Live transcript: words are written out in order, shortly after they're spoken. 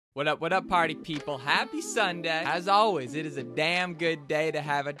What up, party people? Happy Sunday. As always, it is a damn good day to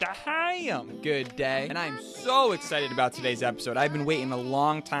have a damn good day. And I am so excited about today's episode. I've been waiting a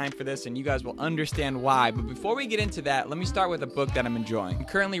long time for this, and you guys will understand why. But before we get into that, let me start with a book that I'm enjoying. I'm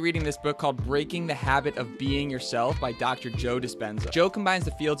currently reading this book called Breaking the Habit of Being Yourself by Dr. Joe Dispenza. Joe combines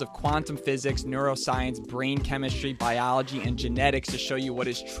the fields of quantum physics, neuroscience, brain chemistry, biology, and genetics to show you what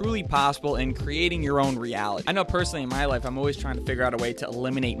is truly possible in creating your own reality. I know personally in my life, I'm always trying to figure out a way to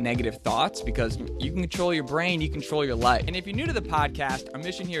eliminate negative thoughts because you can control your brain, you control your life. And if you're new to the podcast, our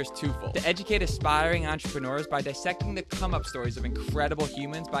mission here is twofold: to educate aspiring entrepreneurs by dissecting the come-up stories of incredible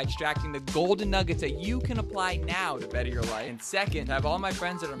humans by extracting the golden nuggets that you can apply now to better your life. And second, to have all my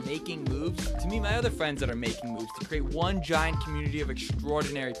friends that are making moves to meet my other friends that are making moves to create one giant community of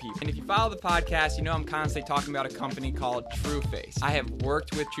extraordinary people. And if you follow the podcast, you know I'm constantly talking about a company called Trueface. I have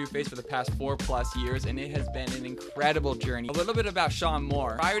worked with Trueface for the past 4+ years, and it has been an incredible journey. A little bit about Shaun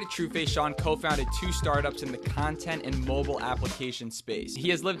Moore. Prior to Trueface, Shaun co-founded 2 startups in the content and mobile application space. He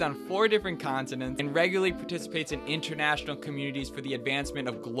has lived on 4 different continents and regularly participates in international communities for the advancement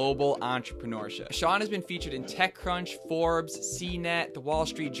of global entrepreneurship. Shaun has been featured in TechCrunch, Forbes, CNet, the Wall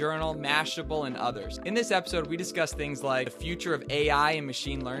Street Journal, Mashable, and others. In this episode, we discuss things like the future of AI and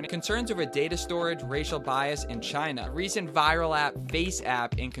machine learning, concerns over data storage, racial bias in China, a recent viral app, Face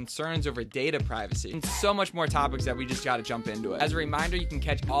app, and concerns over data privacy, and so much more topics that we just got to jump into it. As a reminder, you can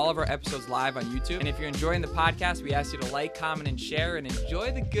catch all of our episodes live on YouTube. And if you're enjoying the podcast, we ask you to like, comment, and share, and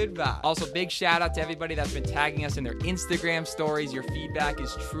enjoy the good vibe. Also, big shout out to everybody that's been tagging us in their Instagram stories. Your feedback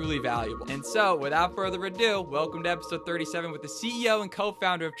is truly valuable. And so, without further ado, welcome to episode 37 with the CEO and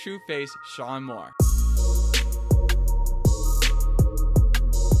co-founder of Trueface, Shaun Moore.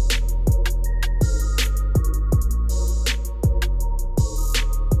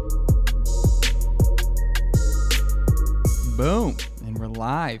 Boom, and we're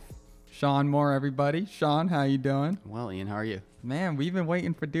live. Shaun Moore, everybody. Shaun, how you doing? Well, Ian, how are you? Man, we've been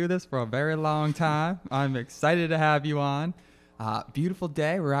waiting to do this for a very long time. I'm excited to have you on. Beautiful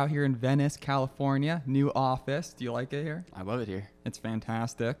day. We're out here in Venice, California. New office. Do you like it here? I love it here. It's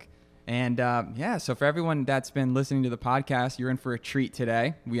fantastic. And yeah, so for everyone that's been listening to the podcast, you're in for a treat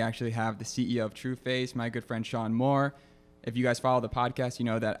today. We actually have the CEO of Trueface, my good friend Shaun Moore. If you guys follow the podcast, you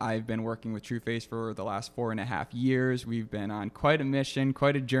know that I've been working with Trueface for the last 4.5 years. We've been on quite a mission,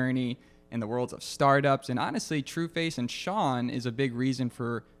 quite a journey in the worlds of startups. And honestly, Trueface and Shaun is a big reason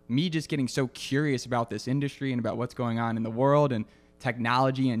for me just getting so curious about this industry and about what's going on in the world and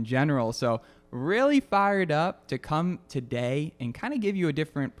technology in general. So really fired up to come today and kind of give you a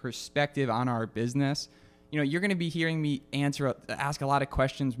different perspective on our business. You know, you're going to be hearing me ask a lot of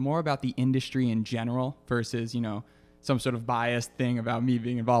questions more about the industry in general versus, you know, some sort of biased thing about me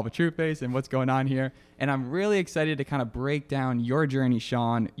being involved with Trueface and what's going on here. And I'm really excited to kind of break down your journey,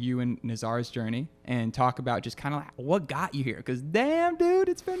 Shaun, you and Nazar's journey, and talk about just kind of like what got you here. Because damn, dude,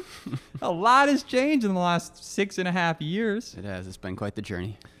 it's been a lot has changed in the last 6.5 years. It has. It's been quite the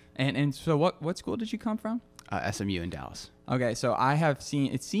journey. And so what school did you come from? SMU in Dallas. Okay, so I have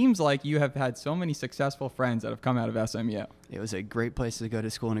seen, it seems like you have had so many successful friends that have come out of SMU. It was a great place to go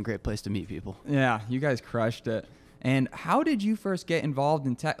to school and a great place to meet people. Yeah, you guys crushed it. And how did you first get involved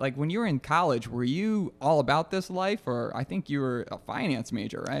in tech? Like when you were in college, were you all about this life, or I think you were a finance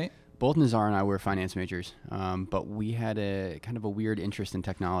major, right? Both Nazar and I were finance majors, but we had a kind of a weird interest in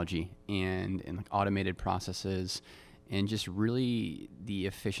technology and in like automated processes and just really the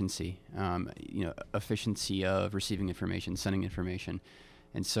efficiency, efficiency of receiving information, sending information.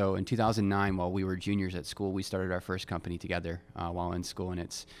 And so in 2009, while we were juniors at school, we started our first company together while in school. And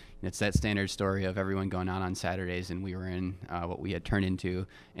it's that standard story of everyone going out on Saturdays, and we were in what we had turned into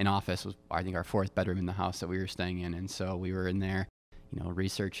an office, was I think our 4th bedroom in the house that we were staying in. And so we were in there, you know,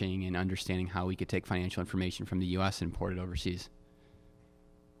 researching and understanding how we could take financial information from the U.S. and import it overseas.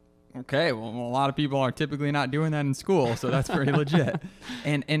 Okay, well, a lot of people are typically not doing that in school, so that's pretty legit.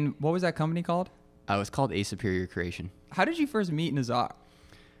 And what was that company called? It was called A Superior Creation. How did you first meet Nazar?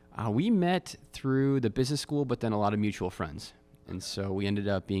 We met through the business school, but then a lot of mutual friends. And so we ended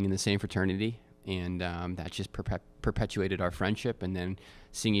up being in the same fraternity, and that just perpetuated our friendship. And then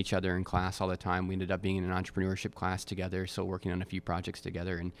seeing each other in class all the time, we ended up being in an entrepreneurship class together, so working on a few projects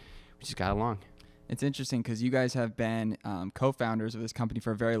together, and we just got along. It's interesting because you guys have been co-founders of this company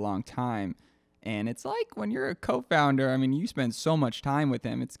for a very long time. And it's like when you're a co-founder, I mean, you spend so much time with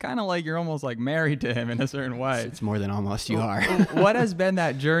him. It's kind of like you're almost like married to him in a certain way. It's more than almost you are. What has been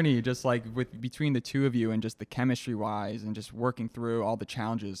that journey just like between the two of you and just the chemistry wise and just working through all the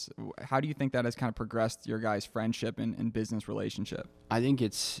challenges? How do you think that has kind of progressed your guys' friendship and business relationship? I think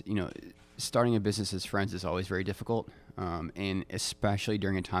it's, starting a business as friends is always very difficult. and especially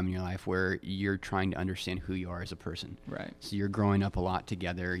during a time in your life where you're trying to understand who you are as a person. Right. So you're growing up a lot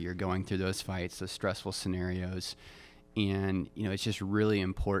together. You're going through those fights, those stressful scenarios. And, it's just really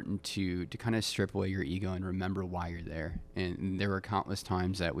important to kind of strip away your ego and remember why you're there. And there were countless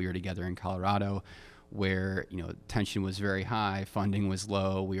times that we were together in Colorado where, tension was very high, funding was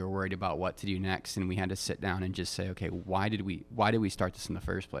low, we were worried about what to do next, and we had to sit down and just say, okay, why did we start this in the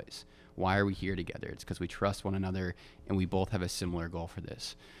first place? Why are we here together? It's because we trust one another and we both have a similar goal for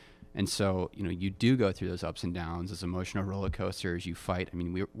this. And so, you do go through those ups and downs, those emotional roller coasters, you fight. I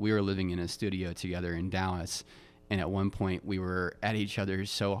mean, we were living in a studio together in Dallas, and at one point we were at each other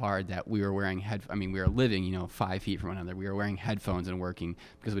so hard that we were wearing we were living, 5 feet from one another. We were wearing headphones and working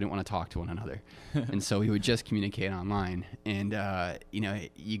because we didn't want to talk to one another. And so we would just communicate online. And,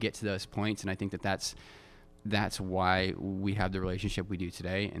 you get to those points, and I think that's why we have the relationship we do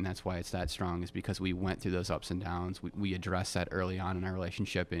today, and that's why it's that strong, is because we went through those ups and downs. We addressed that early on in our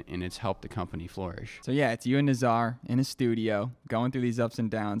relationship, and it's helped the company flourish. So yeah, it's you and Nazar in a studio going through these ups and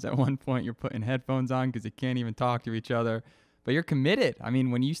downs. At one point, you're putting headphones on because you can't even talk to each other, but you're committed. I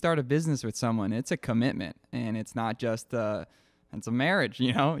mean, when you start a business with someone, it's a commitment, and it's not just it's a marriage.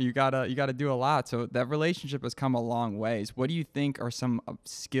 You gotta do a lot. So that relationship has come a long ways. What do you think are some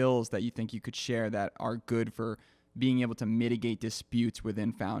skills that you think you could share that are good for being able to mitigate disputes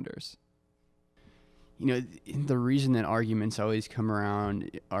within founders? The reason that arguments always come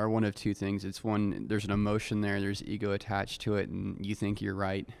around are one of two things. It's one, there's an emotion there, there's ego attached to it, and you think you're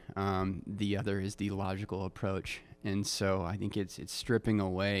right. The other is the logical approach. And so I think it's stripping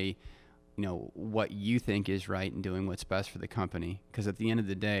away what you think is right and doing what's best for the company. Because at the end of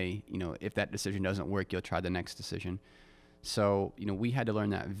the day, if that decision doesn't work, you'll try the next decision. So, we had to learn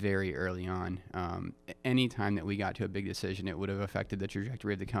that very early on. Any time that we got to a big decision, it would have affected the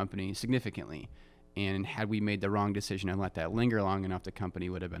trajectory of the company significantly. And had we made the wrong decision and let that linger long enough, the company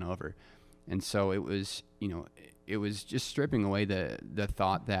would have been over. And so it was, it was just stripping away the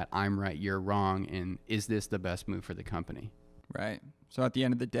thought that I'm right, you're wrong, and is this the best move for the company? Right. So at the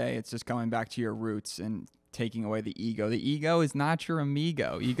end of the day, it's just going back to your roots and taking away the ego. The ego is not your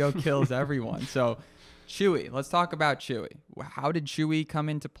amigo. Ego kills everyone. So Chewy, let's talk about Chewy. How did Chewy come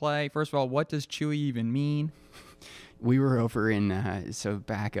into play? First of all, what does Chewy even mean? We were over in, so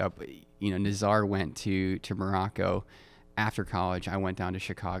back up, Nazar went to Morocco after college. I went down to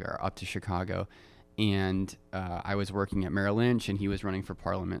Chicago, or up to Chicago, and I was working at Merrill Lynch, and he was running for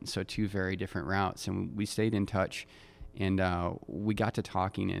Parliament. So two very different routes, and we stayed in touch. And we got to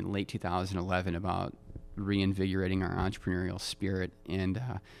talking in late 2011 about reinvigorating our entrepreneurial spirit. And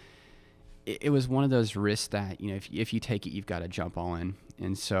it was one of those risks that, if you take it, you've got to jump all in.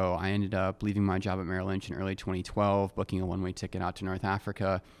 And so I ended up leaving my job at Merrill Lynch in early 2012, booking a one-way ticket out to North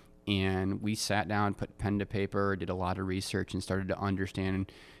Africa. And we sat down, put pen to paper, did a lot of research, and started to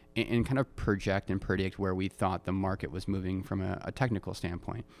understand and kind of project and predict where we thought the market was moving from a technical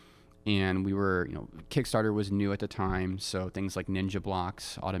standpoint. And we were, Kickstarter was new at the time, so things like Ninja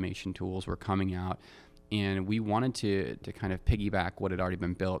blocks, automation tools were coming out, and we wanted to kind of piggyback what had already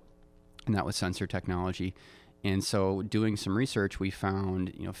been built, and that was sensor technology. And so doing some research, we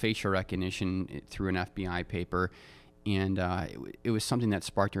found, facial recognition through an FBI paper, and it was something that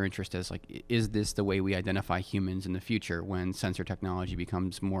sparked our interest as, like, is this the way we identify humans in the future when sensor technology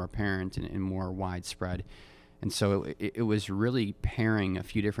becomes more apparent and more widespread? And so it was really pairing a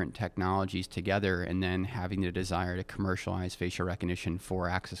few different technologies together and then having the desire to commercialize facial recognition for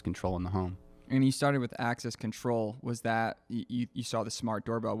access control in the home. And you started with access control. Was that, you saw the smart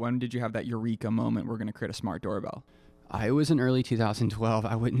doorbell. When did you have that eureka moment, we're going to create a smart doorbell? It was in early 2012.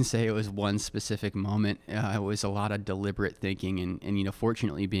 I wouldn't say it was one specific moment. It was a lot of deliberate thinking. And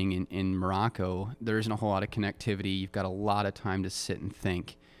fortunately, being in Morocco, there isn't a whole lot of connectivity. You've got a lot of time to sit and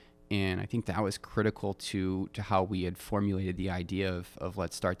think. And I think that was critical to how we had formulated the idea of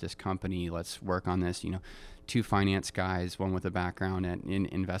let's start this company, let's work on this. Two finance guys, one with a background in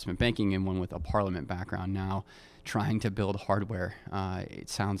investment banking and one with a Parliament background, now trying to build hardware. It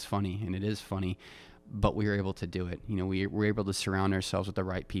sounds funny, and it is funny, but we were able to do it. We were able to surround ourselves with the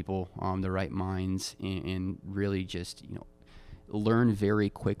right people, the right minds, and really just, learn very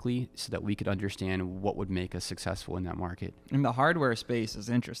quickly so that we could understand what would make us successful in that market. And the hardware space is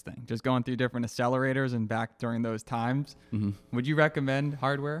interesting. Just going through different accelerators and back during those times. Mm-hmm. Would you recommend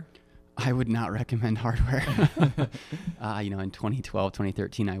hardware? I would not recommend hardware. In 2012,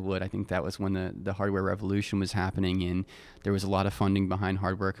 2013, I would. I think that was when the hardware revolution was happening, and there was a lot of funding behind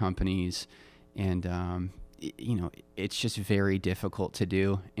hardware companies. And, it's just very difficult to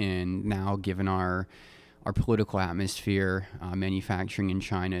do. And now, given our our political atmosphere. Manufacturing in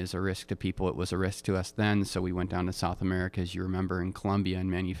China is a risk to people. It was a risk to us then, so we went down to South America, as you remember, in Colombia, and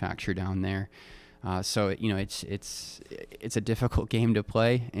manufacture down there. So it's a difficult game to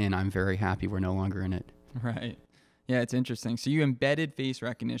play, and I'm very happy we're no longer in it. Right. Yeah, it's interesting. So you embedded face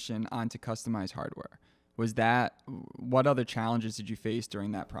recognition onto customized hardware. What other challenges did you face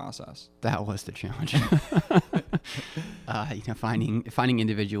during that process? That was the challenge. Finding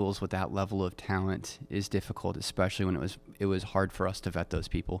individuals with that level of talent is difficult, especially when it was hard for us to vet those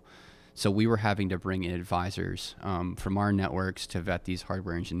people. So we were having to bring in advisors from our networks to vet these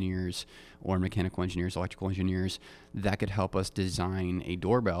hardware engineers or mechanical engineers, electrical engineers that could help us design a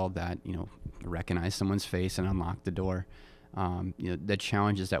doorbell that recognize someone's face and unlock the door. The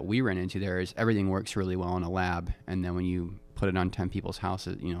challenges that we ran into there is everything works really well in a lab, and then when you put it on 10 people's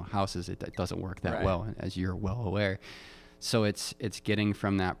houses, it doesn't work that well, as you're well aware. So it's getting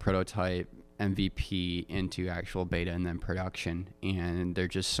from that prototype MVP into actual beta and then production, and there are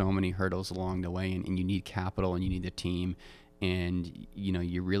just so many hurdles along the way, and you need capital and you need the team, and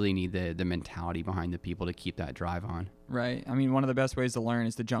you really need the mentality behind the people to keep that drive on. Right. I mean, one of the best ways to learn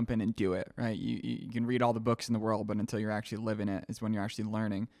is to jump in and do it, right? You can read all the books in the world, but until you're actually living it is when you're actually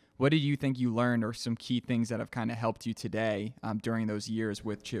learning. What did you think you learned, or some key things that have kind of helped you today during those years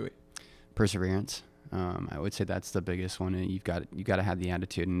with Chewy? Perseverance. I would say that's the biggest one. You've got to have the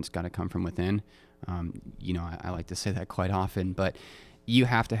attitude, and it's got to come from within. I like to say that quite often, but you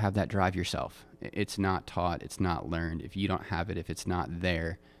have to have that drive yourself. It's not taught. It's not learned. If you don't have it, if it's not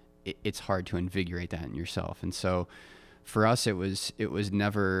there, it's hard to invigorate that in yourself. And so for us, it was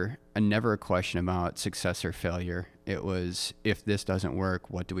never a question about success or failure. It was, if this doesn't work,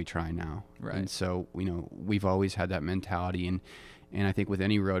 what do we try now? Right. And so, we've always had that mentality, and I think with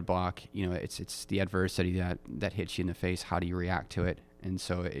any roadblock, it's the adversity that hits you in the face. How do you react to it? And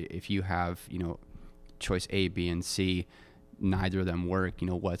so if you have, choice A, B, and C, neither of them work,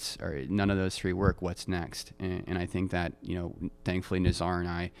 or none of those three work, what's next? And I think that, thankfully Nazar and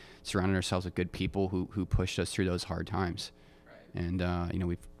I surrounded ourselves with good people who pushed us through those hard times. Right. And,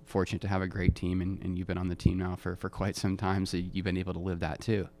 we're fortunate to have a great team, and you've been on the team now for quite some time, so you've been able to live that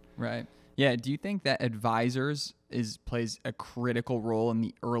too. Right. Yeah. Do you think that advisors plays a critical role in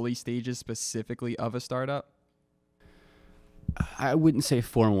the early stages specifically of a startup? I wouldn't say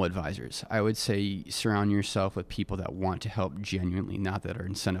formal advisors. I would say surround yourself with people that want to help genuinely, not that are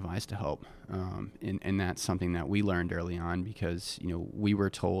incentivized to help. And that's something that we learned early on, because, we were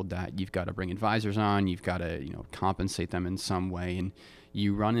told that you've got to bring advisors on, you've got to, compensate them in some way. And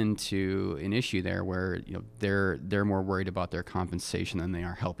you run into an issue there where, they're more worried about their compensation than they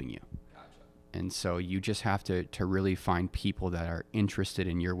are helping you. And so you just have to really find people that are interested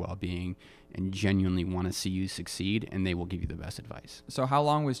in your well-being and genuinely want to see you succeed, and they will give you the best advice. So how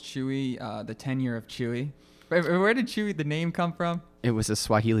long was Chewy, the tenure of Chewy? Where did Chewy, the name, come from? It was a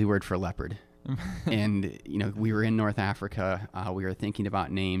Swahili word for leopard. And, we were in North Africa. We were thinking about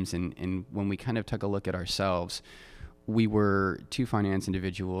names, and when we kind of took a look at ourselves, we were two finance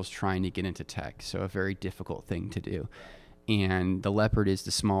individuals trying to get into tech, so a very difficult thing to do. And the leopard is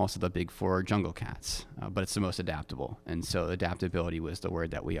the smallest of the big four jungle cats, but it's the most adaptable. And so adaptability was the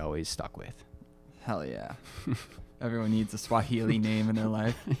word that we always stuck with. Hell yeah. Everyone needs a Swahili name in their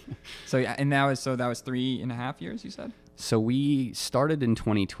life. So yeah, and that was 3.5 years, you said? So we started in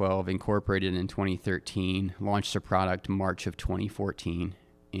 2012, incorporated in 2013, launched the product March of 2014,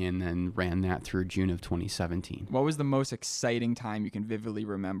 and then ran that through June of 2017. What was the most exciting time you can vividly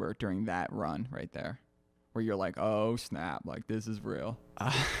remember during that run right there, where you're like, oh snap, like this is real?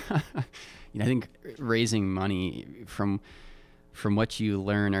 I think raising money, from what you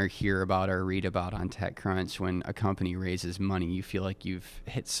learn or hear about or read about on TechCrunch, when a company raises money, you feel like you've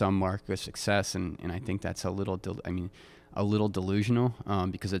hit some mark of success, and I think that's a little delusional,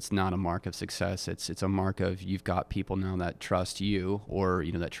 because it's not a mark of success. It's a mark of, you've got people now that trust you, or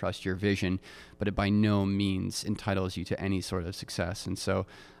that trust your vision, but it by no means entitles you to any sort of success. And so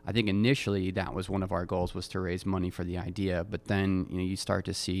I think initially that was one of our goals, was to raise money for the idea, but then you start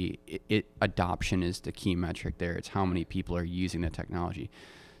to see adoption is the key metric there. It's how many people are using the technology.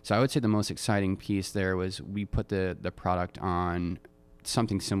 So I would say the most exciting piece there was we put the product on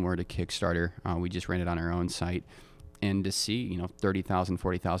something similar to Kickstarter. We just ran it on our own site, and to see $30,000,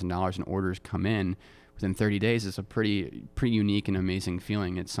 $40,000 in orders come in within 30 days is a pretty unique and amazing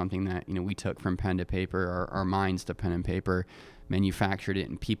feeling. It's something that, we took from pen to paper, our minds to pen and paper, manufactured it,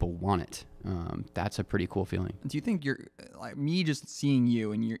 and people want it. That's a pretty cool feeling. Do you think you're like me, just seeing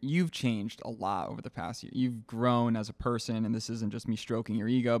you, and you've changed a lot over the past year? You've grown as a person, and this isn't just me stroking your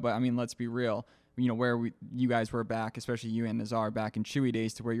ego, but I mean, let's be real. Where you guys were back, especially you and Nazar back in Chewy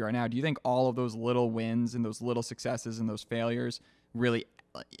days to where you are now. Do you think all of those little wins and those little successes and those failures really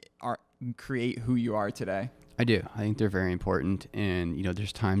create who you are today? I do. I think they're very important. And,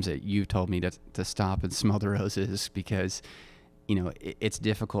 there's times that you've told me to stop and smell the roses because, it's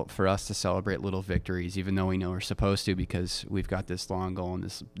difficult for us to celebrate little victories, even though we know we're supposed to, because we've got this long goal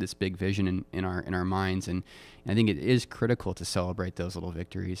and this big vision in our minds. And I think it is critical to celebrate those little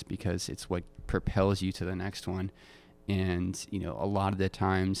victories because it's what propels you to the next one. And, a lot of the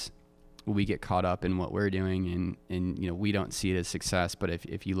times we get caught up in what we're doing and we don't see it as success. But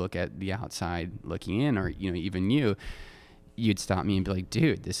if you look at the outside looking in, or, even you'd stop me and be like,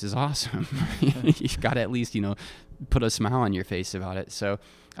 dude, this is awesome. You've got to at least, put a smile on your face about it. So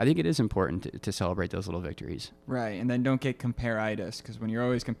I think it is important to celebrate those little victories. Right. And then don't get compare-itis, because when you're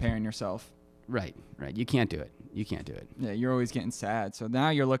always comparing yourself. Right. You can't do it. Yeah, you're always getting sad. So now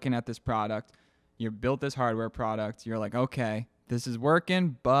you're looking at this product. You built this hardware product. You're like, okay, this is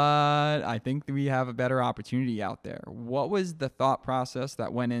working, but I think we have a better opportunity out there. What was the thought process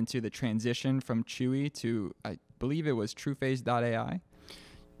that went into the transition from Chewy to, I believe it was Trueface.ai?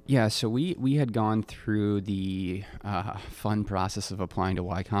 Yeah, so we had gone through the fun process of applying to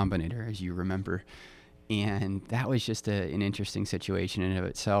Y Combinator, as you remember. And that was just an interesting situation in and of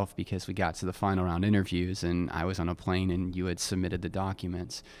itself, because we got to the final round interviews and I was on a plane and you had submitted the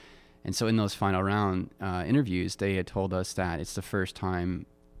documents. And so in those final round interviews, they had told us that it's the first time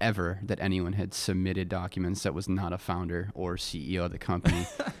ever that anyone had submitted documents that was not a founder or CEO of the company.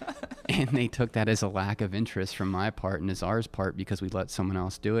 And they took that as a lack of interest from my part and Nazar's part because we let someone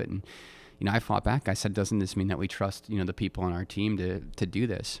else do it. And, I fought back. I said, doesn't this mean that we trust, the people on our team to do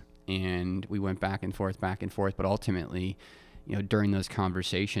this? And we went back and forth. But ultimately, during those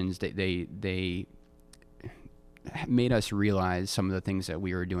conversations, they made us realize some of the things that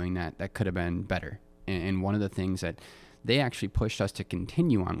we were doing that could have been better. And one of the things that they actually pushed us to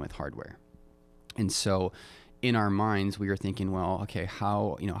continue on with hardware. And so in our minds, we were thinking, well, okay,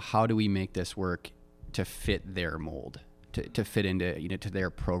 how do we make this work to fit their mold, to fit into, to their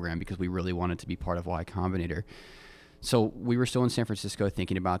program, because we really wanted to be part of Y Combinator. So we were still in San Francisco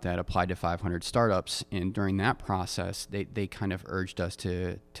thinking about that, applied to 500 startups. And during that process, they kind of urged us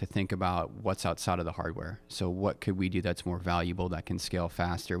to think about what's outside of the hardware. So what could we do that's more valuable, that can scale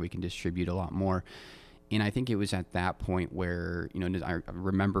faster, we can distribute a lot more. And I think it was at that point where, I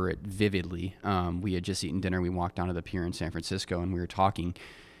remember it vividly. We had just eaten dinner. We walked down to the pier in San Francisco and we were talking.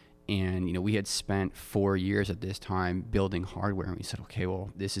 And, we had spent 4 years at this time building hardware. And we said, okay,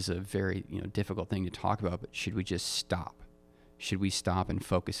 well, this is a very, difficult thing to talk about, but should we just stop? Should we stop and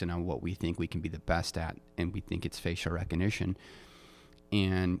focus in on what we think we can be the best at? And we think it's facial recognition.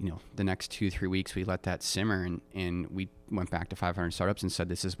 And, the next 2-3 weeks, we let that simmer and we went back to 500 startups and said,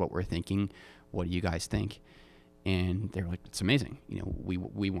 this is what we're thinking. What do you guys think? And they were like, it's amazing.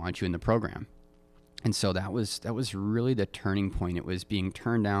 We want you in the program. And so that was really the turning point. It was being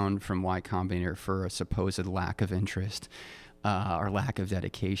turned down from Y Combinator for a supposed lack of interest or lack of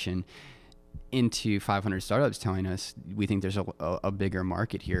dedication, into 500 startups telling us, we think there's a bigger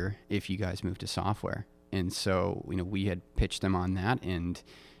market here if you guys move to software. And so, we had pitched them on that, and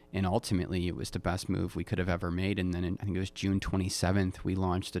ultimately it was the best move we could have ever made. And then I think it was June 27th, we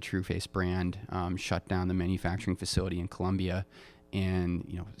launched the Trueface brand, shut down the manufacturing facility in Colombia, and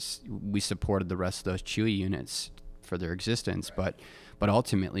we supported the rest of those Chewy units for their existence, but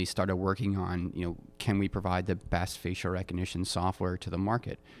ultimately started working on, can we provide the best facial recognition software to the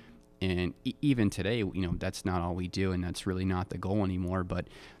market? And even today, that's not all we do, and that's really not the goal anymore, but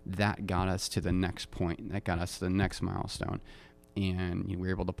that got us to the next point. That got us to the next milestone. And we were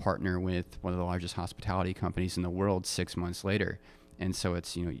able to partner with one of the largest hospitality companies in the world 6 months later. And so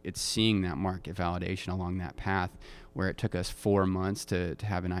it's seeing that market validation along that path, where it took us 4 months to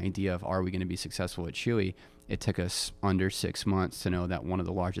have an idea of, are we going to be successful at Chewy? It took us under 6 months to know that one of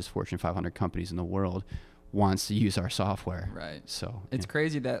the largest Fortune 500 companies in the world wants to use our software. Right. So it's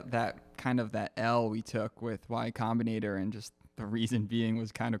crazy that kind of that L we took with Y Combinator, and just the reason being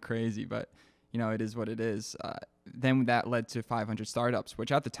was kind of crazy, but it is what it is. Then that led to 500 startups,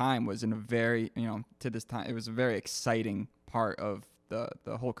 which at the time was in a very, to this time, it was a very exciting part of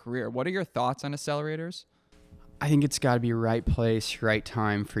the whole career. What are your thoughts on accelerators? I think it's got to be right place, right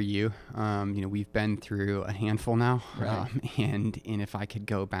time for you. We've been through a handful now, right. And if I could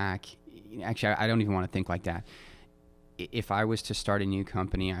go back, actually, I don't even want to think like that. If I was to start a new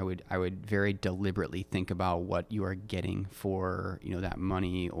company, I would very deliberately think about what you are getting for, that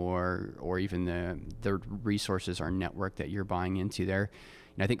money or even the resources or network that you're buying into there.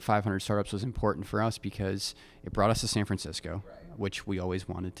 And I think 500 Startups was important for us because it brought us to San Francisco, which we always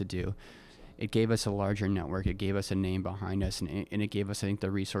wanted to do. It gave us a larger network. It gave us a name behind us, and it gave us, I think, the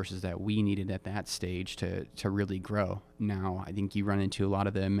resources that we needed at that stage to really grow. Now, I think you run into a lot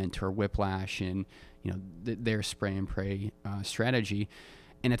of the mentor whiplash and, their spray and pray strategy.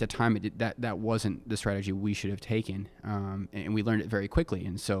 And at the time, that wasn't the strategy we should have taken, and we learned it very quickly.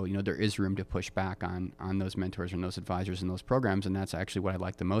 And so, there is room to push back on those mentors and those advisors and those programs, and that's actually what I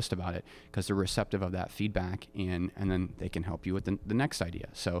like the most about it, because they're receptive of that feedback, and then they can help you with the next idea.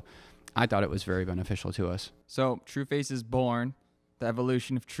 So I thought it was very beneficial to us. So Trueface is born, the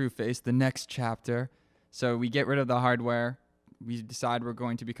evolution of Trueface, the next chapter. So we get rid of the hardware. We decide we're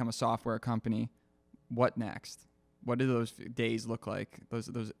going to become a software company. What next? What do those days look like?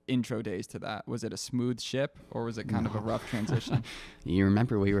 Those intro days to that? Was it a smooth ship, or was it kind of a rough transition? You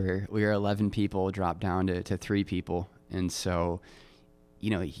remember we were 11 people, dropped down to 3 people, and so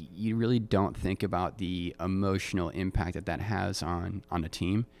you really don't think about the emotional impact that has on a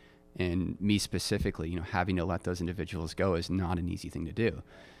team. And me specifically, having to let those individuals go is not an easy thing to do.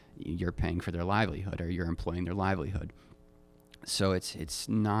 You're paying for their livelihood, or you're employing their livelihood. So it's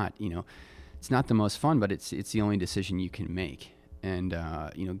not, it's not the most fun, but it's the only decision you can make. And,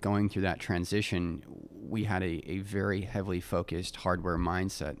 going through that transition, we had a very heavily focused hardware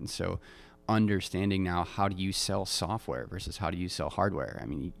mindset. And so understanding now, how do you sell software versus how do you sell hardware? I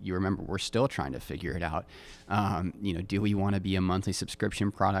mean, you remember, we're still trying to figure it out. Do we want to be a monthly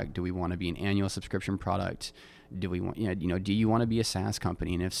subscription product? Do we want to be an annual subscription product? Do we want, do you want to be a SaaS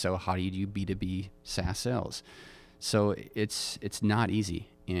company? And if so, how do you do B2B SaaS sales? So it's not easy.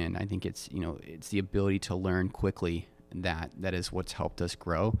 And I think it's the ability to learn quickly that is what's helped us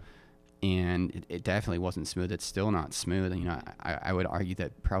grow. And it definitely wasn't smooth. It's still not smooth. I would argue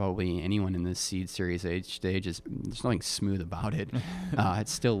that probably anyone in this seed series stage there's nothing smooth about it.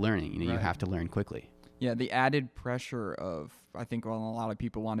 It's still learning. You have to learn quickly. Yeah, the added pressure of, I think, a lot of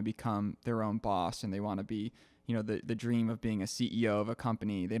people want to become their own boss, and they want to be, the dream of being a CEO of a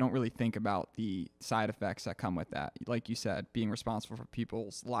company. They don't really think about the side effects that come with that. Like you said, being responsible for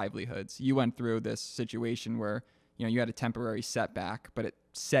people's livelihoods. You went through this situation where you had a temporary setback, but it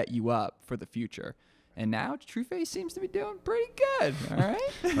set you up for the future. And now Trueface seems to be doing pretty good. All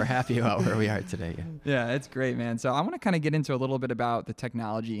right. We're happy about where we are today. Yeah, it's great, man. So I want to kind of get into a little bit about the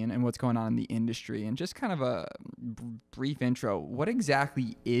technology and what's going on in the industry, and just kind of a brief intro. What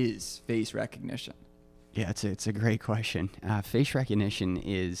exactly is face recognition? Yeah, it's a great question. Face recognition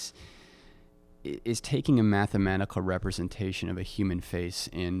is taking a mathematical representation of a human face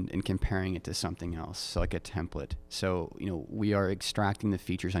and comparing it to something else, so like a template. So, we are extracting the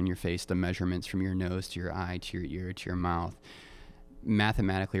features on your face, the measurements from your nose to your eye to your ear to your mouth,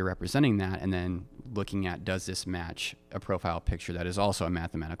 mathematically representing that, and then looking at, does this match a profile picture that is also a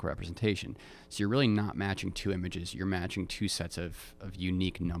mathematical representation? So you're really not matching 2 images, you're matching 2 sets of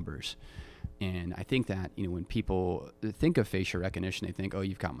unique numbers. And I think that, when people think of facial recognition, they think, oh,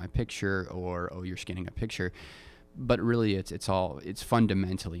 you've got my picture, or, oh, you're scanning a picture. But really, it's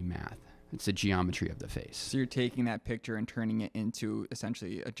fundamentally math. It's the geometry of the face. So you're taking that picture and turning it into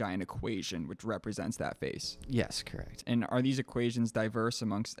essentially a giant equation, which represents that face. Yes, correct. And are these equations diverse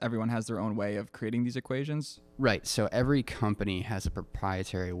amongst everyone? Has their own way of creating these equations? Right. So every company has a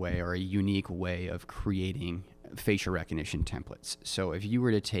proprietary way or a unique way of creating facial recognition templates. So if you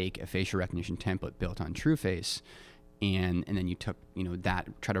were to take a facial recognition template built on Trueface and then you took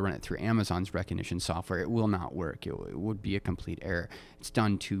try to run it through Amazon's recognition software, it will not work. It would be a complete error. It's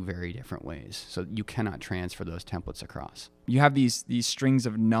done 2 very different ways, so you cannot transfer those templates across. You have these strings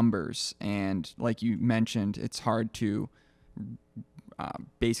of numbers, and like you mentioned, it's hard to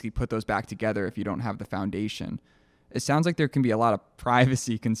basically put those back together if you don't have the foundation. It sounds like there can be a lot of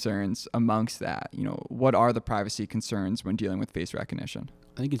privacy concerns amongst that. What are the privacy concerns when dealing with face recognition?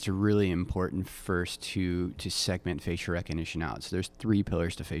 I think it's really important first to segment facial recognition out. So there's 3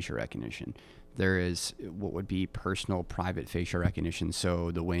 pillars to facial recognition. There is what would be personal, private facial recognition.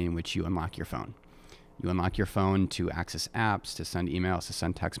 So the way in which you unlock your phone. You unlock your phone to access apps, to send emails, to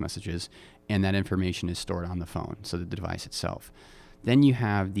send text messages, and that information is stored on the phone, so the device itself. Then you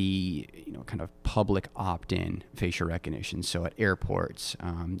have the kind of public opt-in facial recognition. So at airports,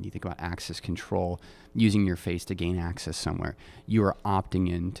 you think about access control, using your face to gain access somewhere. You are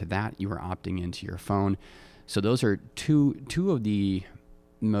opting into that. You are opting into your phone. So those are two of the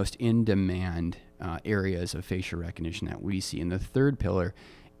most in-demand areas of facial recognition that we see. And the third pillar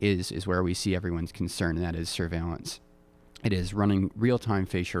is where we see everyone's concern, and that is surveillance. It is running real-time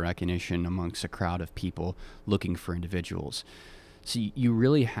facial recognition amongst a crowd of people looking for individuals. So you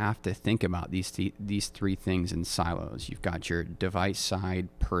really have to think about these three things in silos. You've got your device side,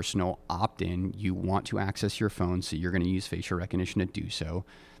 personal opt-in. You want to access your phone, so you're going to use facial recognition to do so.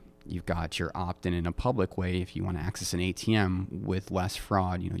 You've got your opt-in in a public way. If you want to access an ATM with less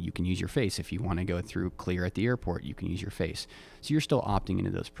fraud, you can use your face. If you want to go through Clear at the airport, you can use your face. So you're still opting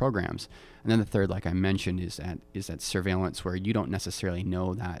into those programs. And then the third, like I mentioned, is that surveillance where you don't necessarily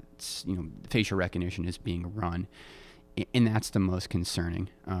know that facial recognition is being run. And that's the most concerning.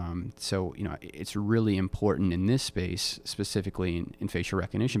 So it's really important in this space, specifically in facial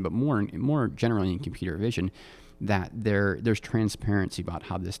recognition, but more generally in computer vision, that there's transparency about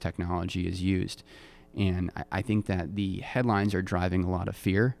how this technology is used. And I think that the headlines are driving a lot of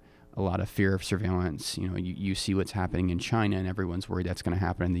fear of surveillance. You see what's happening in China, and everyone's worried that's going to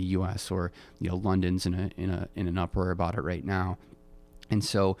happen in the U.S. or London's in an uproar about it right now. And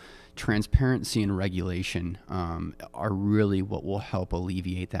so transparency and regulation are really what will help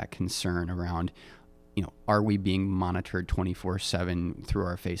alleviate that concern around, are we being monitored 24/7 through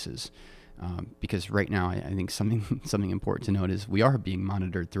our faces? Because right now, I think something important to note is we are being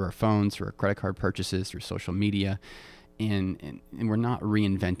monitored through our phones, through our credit card purchases, through social media, and we're not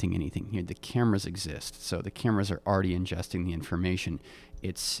reinventing anything here. The cameras exist, so the cameras are already ingesting the information.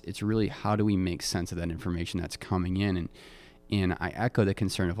 It's really how do we make sense of that information that's coming in, and I echo the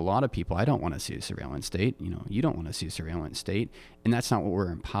concern of a lot of people. I don't want to see a surveillance state. You don't want to see a surveillance state. And that's not what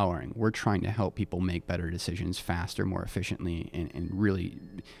we're empowering. We're trying to help people make better decisions faster, more efficiently, and really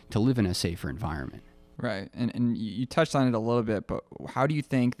to live in a safer environment. Right. And you touched on it a little bit, but how do you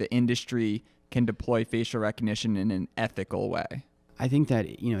think the industry can deploy facial recognition in an ethical way? I think that,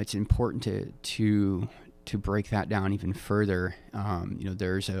 it's important to break that down even further.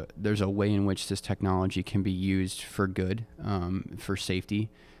 There's a way in which this technology can be used for good, for safety.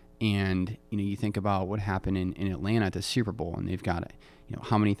 And, you think about what happened in Atlanta at the Super Bowl, and they've got,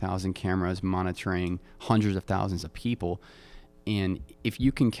 how many thousand cameras monitoring hundreds of thousands of people. And if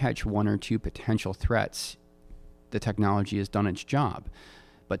you can catch one or two potential threats, the technology has done its job.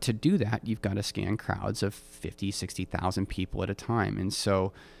 But to do that, you've got to scan crowds of 50, 60,000 people at a time. And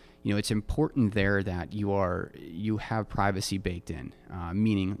so, it's important there that you have privacy baked in,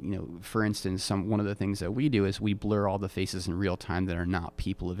 meaning, for instance, one of the things that we do is we blur all the faces in real time that are not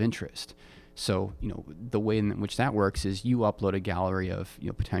people of interest. So, the way in which that works is you upload a gallery of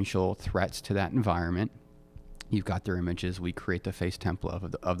potential threats to that environment. You've got their images. We create the face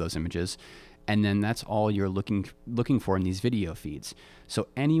template of those images. And then that's all you're looking for in these video feeds. So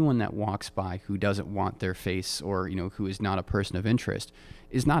anyone that walks by who doesn't want their face or, who is not a person of interest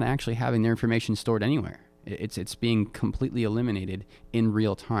is not actually having their information stored anywhere. It's being completely eliminated in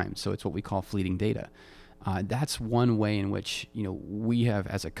real time. So it's what we call fleeting data. That's one way in which, we have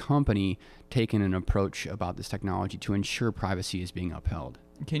as a company taken an approach about this technology to ensure privacy is being upheld.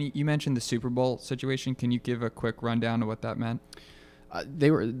 You mentioned the Super Bowl situation. Can you give a quick rundown of what that meant?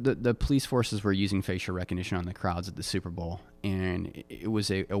 The police forces were using facial recognition on the crowds at the Super Bowl, and it was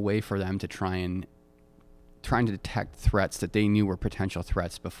a way for them to trying to detect threats that they knew were potential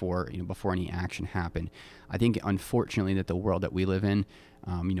threats before any action happened. I think unfortunately that the world that we live in,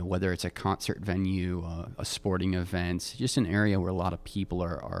 whether it's a concert venue, a sporting event, just an area where a lot of people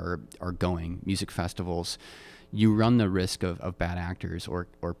are going, music festivals, you run the risk of bad actors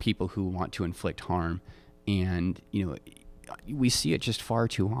or people who want to inflict harm, and we see it just far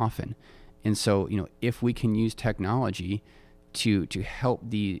too often. And so, if we can use technology to help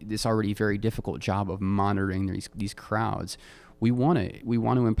this already very difficult job of monitoring these crowds, we want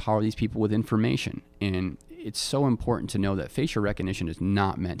to empower these people with information. And it's so important to know that facial recognition is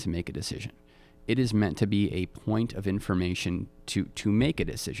not meant to make a decision. It is meant to be a point of information to make a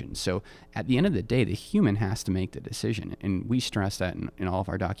decision. So at the end of the day, the human has to make the decision. And we stress that in all of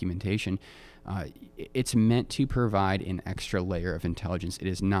our documentation. It's meant to provide an extra layer of intelligence. It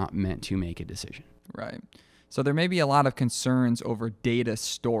is not meant to make a decision. Right. So there may be a lot of concerns over data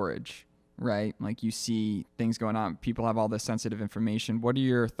storage, right? Like you see things going on. People have all this sensitive information. What are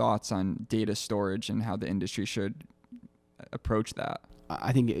your thoughts on data storage and how the industry should approach that?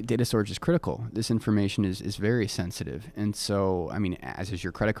 I think data storage is critical. This information is very sensitive. And so, as is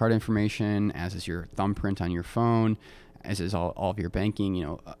your credit card information, as is your thumbprint on your phone, as is all of your banking,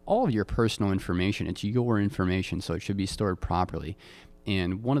 all of your personal information. It's your information, so it should be stored properly.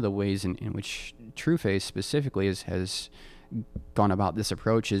 And one of the ways in which Trueface specifically has gone about this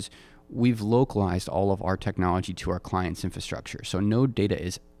approach is we've localized all of our technology to our client's infrastructure. So no data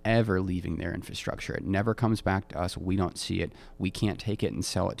is ever leaving their infrastructure. It never comes back to us. We don't see it. We can't take it and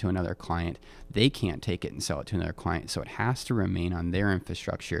sell it to another client. They can't take it and sell it to another client. So it has to remain on their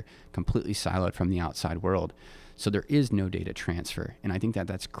infrastructure, completely siloed from the outside world. So there is no data transfer. And I think that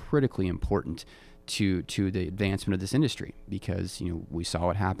that's critically important to the advancement of this industry, because, you know, we saw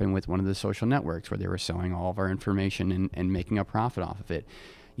what happened with one of the social networks where they were selling all of our information and making a profit off of it.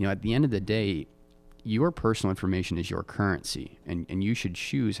 You know, at the end of the day, your personal information is your currency, and you should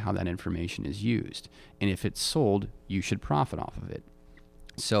choose how that information is used. And if it's sold, you should profit off of it.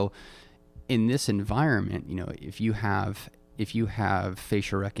 So in this environment, you know, if you have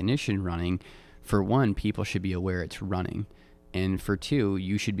facial recognition running, for one, people should be aware it's running. And for two,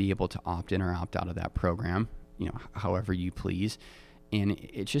 you should be able to opt in or opt out of that program, you know, however you please. And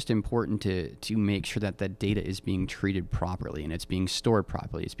it's just important to make sure that that data is being treated properly, and it's being stored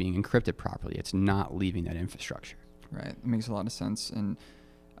properly, it's being encrypted properly, it's not leaving that infrastructure. Right, that makes a lot of sense. And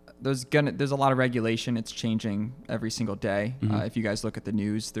there's a lot of regulation. It's changing every single day. If you guys look at the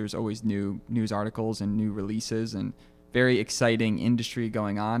news, there's always new news articles and new releases, and very exciting industry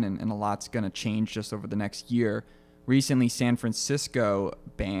going on, and a lot's going to change just over the next year. Recently, San Francisco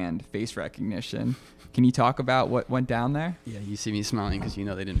banned face recognition. Can you talk about what went down there? Yeah, you see me smiling because you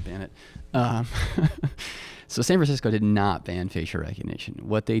know they didn't ban it. So San Francisco did not ban facial recognition.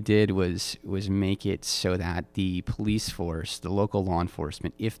 What they did was make it so that the police force, the local law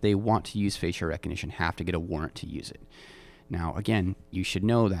enforcement, if they want to use facial recognition, have to get a warrant to use it. Now, again, you should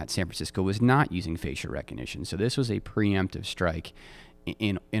know that San Francisco was not using facial recognition. So this was a preemptive strike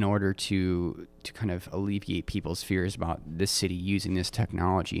in order to kind of alleviate people's fears about this city using this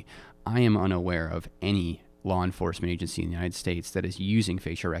technology. I am unaware of any law enforcement agency in the United States that is using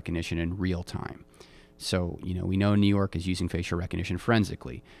facial recognition in real time. So, you know, we know New York is using facial recognition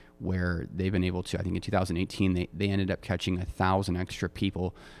forensically, where they've been able to, I think in 2018, they ended up catching 1,000 extra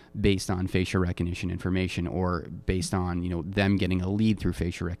people based on facial recognition information, or based on, you know, them getting a lead through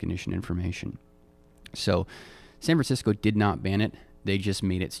facial recognition information. So San Francisco did not ban it. They just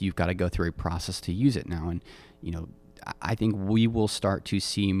made it so you've got to go through a process to use it now. And, you know, I think we will start to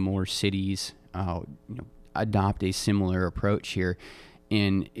see more cities adopt a similar approach here.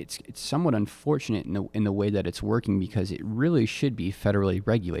 And it's somewhat unfortunate in the way that it's working, because it really should be federally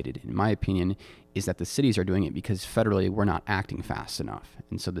regulated. In my opinion, is that the cities are doing it because federally we're not acting fast enough.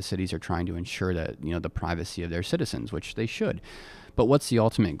 And so the cities are trying to ensure that, you know, the privacy of their citizens, which they should. But what's the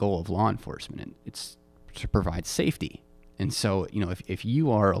ultimate goal of law enforcement? It's to provide safety. And so, you know, if you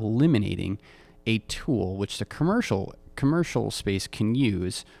are eliminating a tool which the commercial space can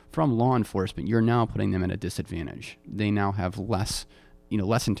use from law enforcement, you're now putting them at a disadvantage. They now have less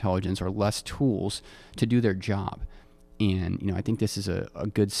intelligence or less tools to do their job. And, you know, I think this is a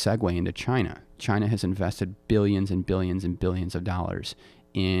good segue into China. China has invested billions and billions and billions of dollars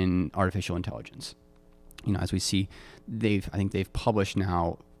in artificial intelligence. You know, as we see, I think they've published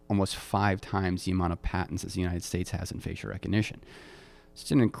now almost 5 times the amount of patents as the United States has in facial recognition. It's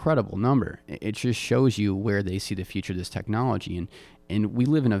an incredible number. It just shows you where they see the future of this technology. And we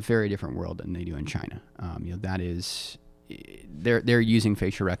live in a very different world than they do in China. You know, that is, they're using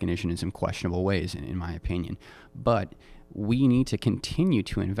facial recognition in some questionable ways, in my opinion. But we need to continue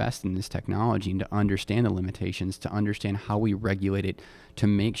to invest in this technology and to understand the limitations, to understand how we regulate it, to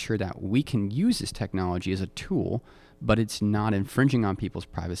make sure that we can use this technology as a tool, but it's not infringing on people's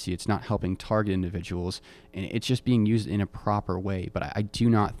privacy. It's not helping target individuals, and it's just being used in a proper way. But I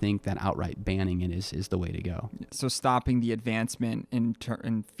do not think that outright banning it is the way to go. So stopping the advancement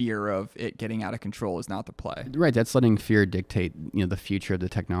in fear of it getting out of control is not the play. Right. That's letting fear dictate, you know, the future of the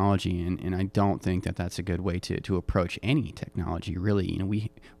technology, and I don't think that that's a good way to approach any technology. Really, you know,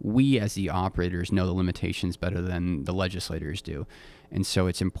 we as the operators know the limitations better than the legislators do, and so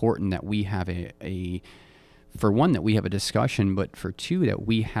it's important that we have for one, that we have a discussion, but for two, that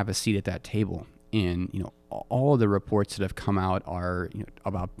we have a seat at that table. And, you know, all of the reports that have come out are, you know,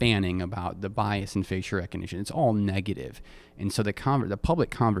 about banning, about the bias in facial recognition. It's all negative. And so the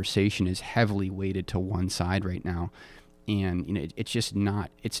public conversation is heavily weighted to one side right now. And, you know, it's just not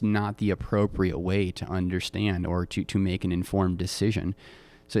the appropriate way to understand or to make an informed decision.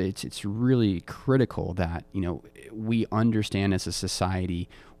 So it's really critical that, you know, we understand as a society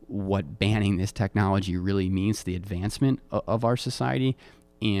what banning this technology really means to the advancement of our society,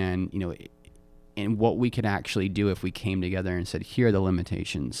 and, you know, and what we could actually do if we came together and said, here are the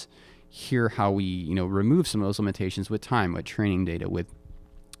limitations, here how we, you know, remove some of those limitations with time, with training data, with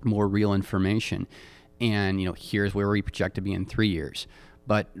more real information, and, you know, here's where we project to be in 3 years.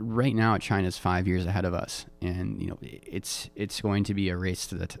 But right now, China's 5 years ahead of us, and it's going to be a race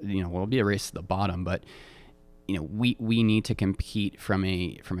to the it'll be a race to the bottom. But we need to compete from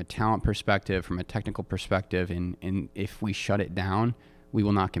a talent perspective, from a technical perspective, and if we shut it down, we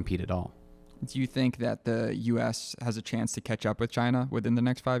will not compete at all. Do you think that the U.S. has a chance to catch up with China within the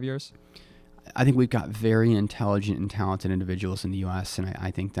next 5 years? I think we've got very intelligent and talented individuals in the U.S., and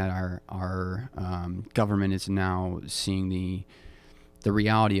I think that our government is now seeing the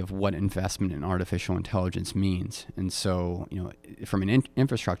reality of what investment in artificial intelligence means. And so, from an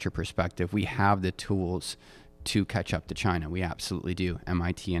infrastructure perspective, we have the tools to catch up to China. We absolutely do.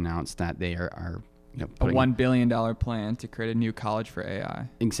 MIT announced that they are a $1 billion plan to create a new college for AI.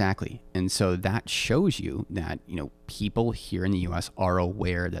 Exactly. And so that shows you that, people here in the U.S. are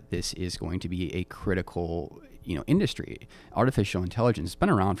aware that this is going to be a critical, industry. Artificial intelligence has been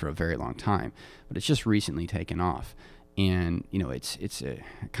around for a very long time, but it's just recently taken off. And, it's a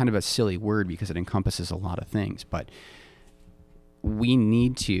kind of a silly word because it encompasses a lot of things, but we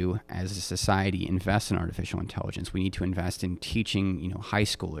need to, as a society, invest in artificial intelligence. We need to invest in teaching, high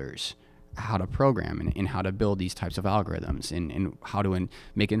schoolers how to program and how to build these types of algorithms and how to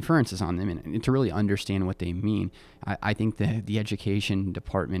make inferences on them and to really understand what they mean. I think the education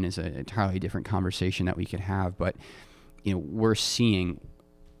department is an entirely different conversation that we could have, but we're seeing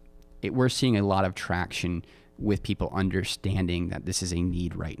a lot of traction with people understanding that this is a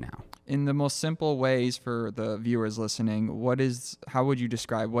need right now. In the most simple ways for the viewers listening, how would you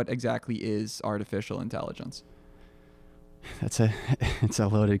describe what exactly is artificial intelligence? It's a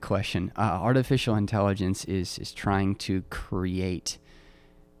loaded question. Artificial intelligence is trying to create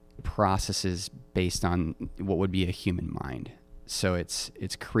processes based on what would be a human mind. So it's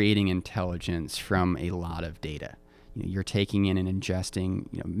creating intelligence from a lot of data. You're taking in and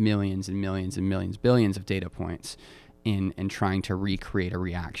ingesting millions and millions and millions, billions of data points, and trying to recreate a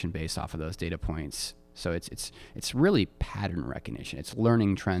reaction based off of those data points. So it's really pattern recognition. It's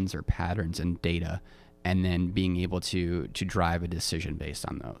learning trends or patterns in data, and then being able to drive a decision based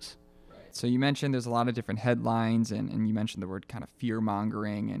on those. Right. So you mentioned there's a lot of different headlines, and you mentioned the word kind of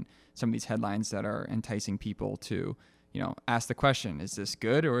fear-mongering and some of these headlines that are enticing people to, ask the question, is this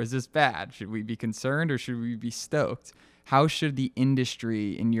good or is this bad? Should we be concerned or should we be stoked? How should the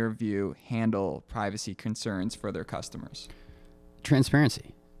industry, in your view, handle privacy concerns for their customers?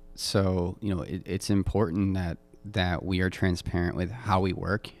 Transparency. So, it's important that we are transparent with how we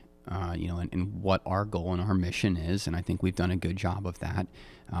work, and what our goal and our mission is. And I think we've done a good job of that.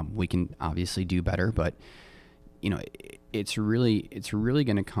 We can obviously do better, but, it's really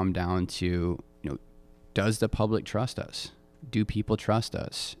going to come down to, does the public trust us? Do people trust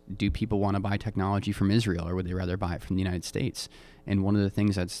us? Do people want to buy technology from Israel, or would they rather buy it from the United States? And one of the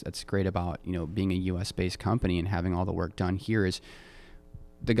things that's great about, being a US-based company and having all the work done here is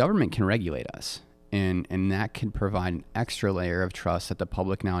the government can regulate us. And that can provide an extra layer of trust that the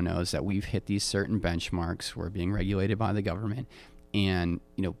public now knows that we've hit these certain benchmarks. We're being regulated by the government, and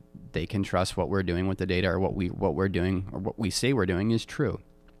they can trust what we're doing with the data, or what we're doing, or what we say we're doing is true.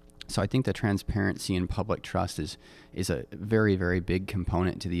 So I think the transparency and public trust is a very, very big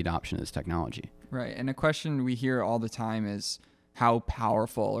component to the adoption of this technology. Right. And a question we hear all the time is, how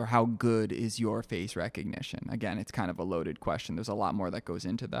powerful or how good is your face recognition? Again, it's kind of a loaded question. There's a lot more that goes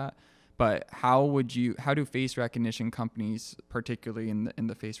into that. But how do face recognition companies, particularly in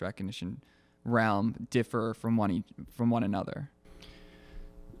the face recognition realm, differ from one another?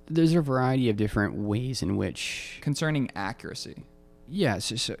 There's a variety of different ways in which... Concerning accuracy. Yeah,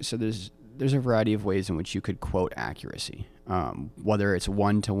 so there's a variety of ways in which you could quote accuracy, whether it's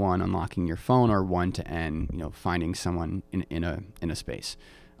one-to-one unlocking your phone, or one-to-n, finding someone in a space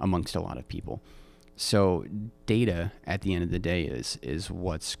amongst a lot of people. So data, at the end of the day, is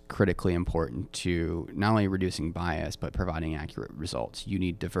what's critically important to not only reducing bias, but providing accurate results. You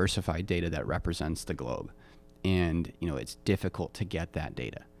need diversified data that represents the globe, and it's difficult to get that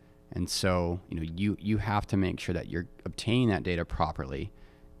data. And so, you have to make sure that you're obtaining that data properly,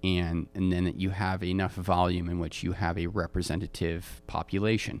 and then that you have enough volume in which you have a representative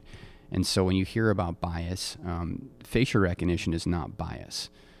population. And so when you hear about bias, facial recognition is not bias.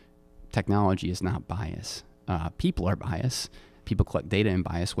 Technology is not bias. People are bias. People collect data in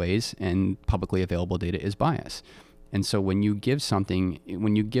biased ways, and publicly available data is bias. And so when you give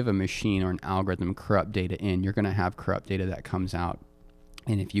a machine or an algorithm corrupt data in, you're going to have corrupt data that comes out.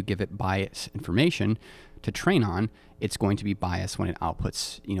 And if you give it biased information to train on, it's going to be biased when it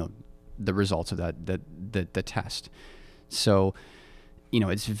outputs, the results of the test. So,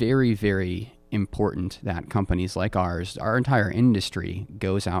 it's very, very important that companies like ours, our entire industry,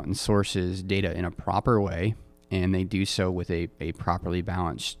 goes out and sources data in a proper way, and they do so with a properly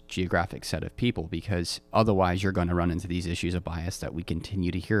balanced geographic set of people, because otherwise you're going to run into these issues of bias that we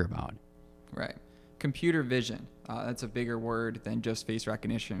continue to hear about. Right. Computer vision, that's a bigger word than just face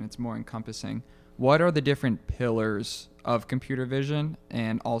recognition. It's more encompassing. What are the different pillars of computer vision?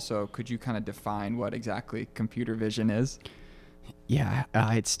 And also, could you kind of define what exactly computer vision is? Yeah,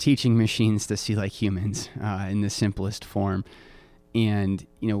 it's teaching machines to see like humans in the simplest form. And,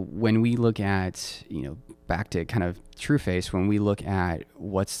 when we look at, back to kind of Trueface, when we look at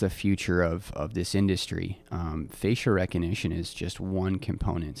what's the future of this industry, facial recognition is just one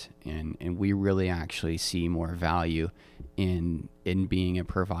component. And we really actually see more value in being a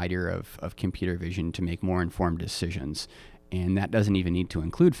provider of computer vision to make more informed decisions. And that doesn't even need to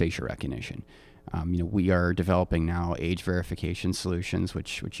include facial recognition. We are developing now age verification solutions,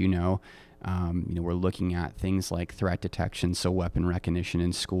 which we're looking at things like threat detection, so weapon recognition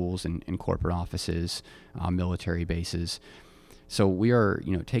in schools and in corporate offices, military bases. So we are,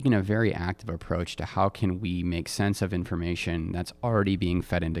 taking a very active approach to how can we make sense of information that's already being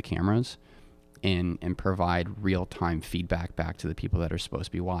fed into cameras and provide real-time feedback back to the people that are supposed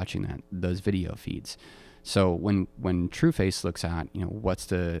to be watching those video feeds. So when Trueface looks at, what's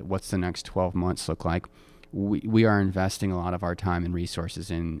the next 12 months look like, we are investing a lot of our time and resources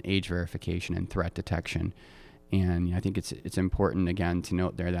in age verification and threat detection. And I think it's important, again, to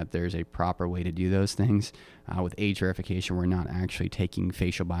note there that there's a proper way to do those things. With age verification, we're not actually taking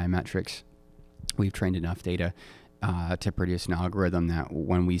facial biometrics. We've trained enough data to produce an algorithm that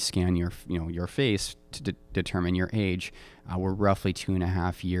when we scan your face to determine your age, we're roughly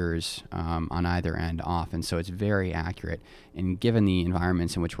 2.5 years on either end off. And so it's very accurate. And given the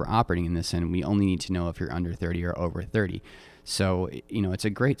environments in which we're operating in this, and we only need to know if you're under 30 or over 30. So, it's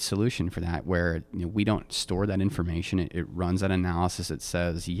a great solution for that, where we don't store that information. It runs that analysis. It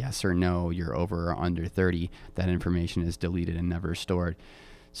says yes or no, you're over or under 30. That information is deleted and never stored.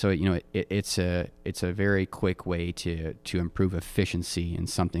 So, it's a very quick way to improve efficiency in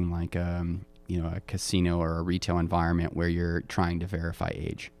something like a casino or a retail environment where you're trying to verify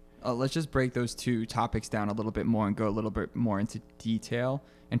age. Let's just break those two topics down a little bit more and go a little bit more into detail.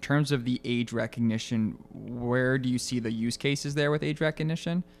 In terms of the age recognition, where do you see the use cases there with age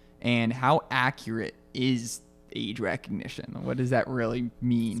recognition? And how accurate is age recognition? What does that really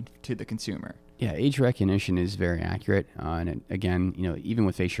mean to the consumer? Yeah, age recognition is very accurate. Again, even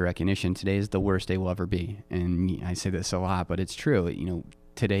with facial recognition, today is the worst day we'll ever be. And I say this a lot, but it's true.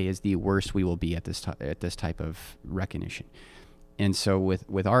 Today is the worst we will be at this type of recognition. And so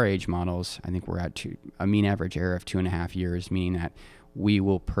with our age models, I think we're at a mean average error of 2.5 years, meaning that we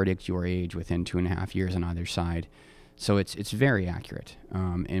will predict your age within 2.5 years on either side. So it's very accurate.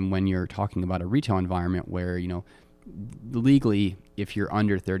 And when you're talking about a retail environment where, legally, if you're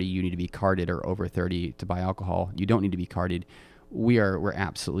under 30, you need to be carded, or over 30 to buy alcohol, you don't need to be carded. We're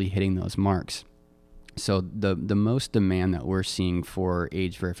absolutely hitting those marks. So the most demand that we're seeing for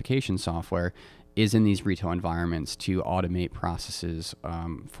age verification software is in these retail environments to automate processes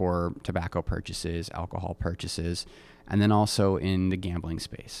for tobacco purchases, alcohol purchases, and then also in the gambling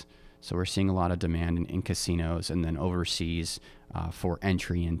space. So we're seeing a lot of demand in casinos and then overseas for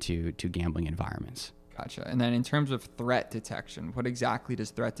entry into gambling environments. Gotcha. And then in terms of threat detection, what exactly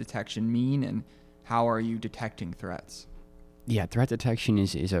does threat detection mean, and how are you detecting threats? Yeah, threat detection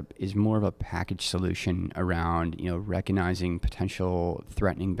is more of a package solution around recognizing potential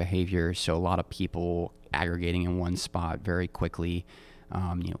threatening behavior. So a lot of people aggregating in one spot very quickly.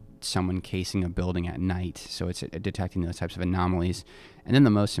 Someone casing a building at night. So it's detecting those types of anomalies. And then the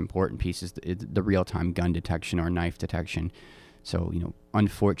most important piece is the real-time gun detection or knife detection. So,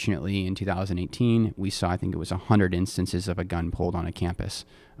 unfortunately, in 2018, we saw, I think it was 100 instances of a gun pulled on a campus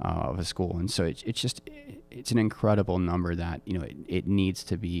of a school. And so it's an incredible number that, it needs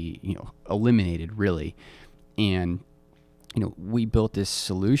to be, eliminated, really. And, we built this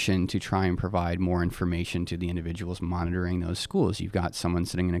solution to try and provide more information to the individuals monitoring those schools. You've got someone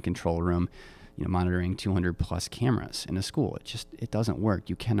sitting in a control room, monitoring 200 plus cameras in a school. It doesn't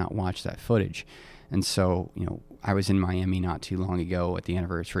work. You cannot watch that footage. And so, I was in Miami not too long ago at the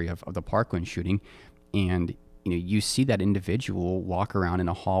anniversary of the Parkland shooting, and you see that individual walk around in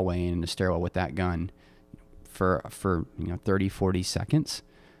a hallway and in a stairwell with that gun for 30, 40 seconds.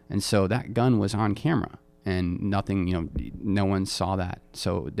 And so that gun was on camera, and nothing, no one saw that,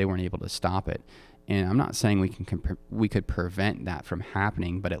 so they weren't able to stop it. And I'm not saying we could prevent that from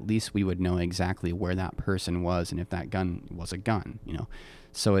happening, but at least we would know exactly where that person was and if that gun was a gun,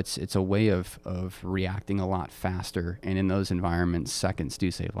 So it's a way of reacting a lot faster, and in those environments, seconds do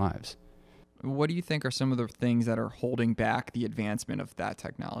save lives. What do you think are some of the things that are holding back the advancement of that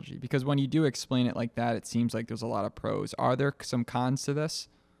technology? Because when you do explain it like that, it seems like there's a lot of pros. Are there some cons to this?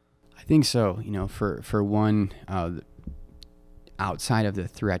 I think so. For one, outside of the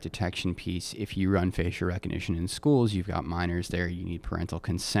threat detection piece, if you run facial recognition in schools, you've got minors there, you need parental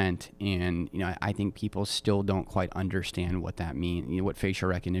consent. And, I think people still don't quite understand what that means, what facial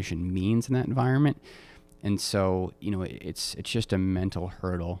recognition means in that environment. And so, it's just a mental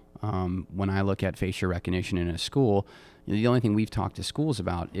hurdle. When I look at facial recognition in a school, the only thing we've talked to schools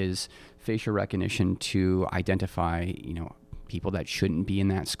about is facial recognition to identify, people that shouldn't be in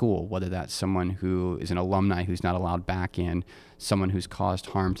that school, whether that's someone who is an alumni who's not allowed back in, someone who's caused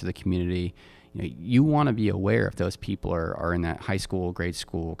harm to the community. You want to be aware if those people are in that high school, grade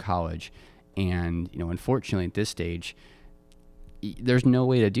school, college. And, unfortunately at this stage, there's no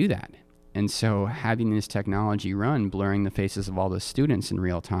way to do that. And so having this technology run, blurring the faces of all the students in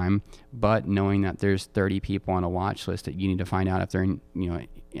real time, but knowing that there's 30 people on a watch list that you need to find out if they're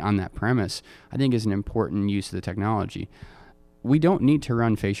on that premise, I think is an important use of the technology. We don't need to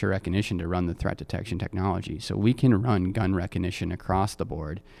run facial recognition to run the threat detection technology. So we can run gun recognition across the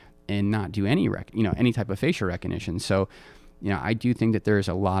board and not do any type of facial recognition. So, I do think that there's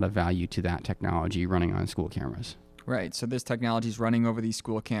a lot of value to that technology running on school cameras. Right. So this technology is running over these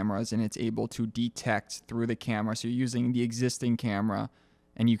school cameras, and it's able to detect through the camera. So you're using the existing camera,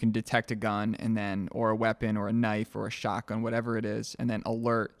 and you can detect a gun or a weapon or a knife or a shotgun, whatever it is, and then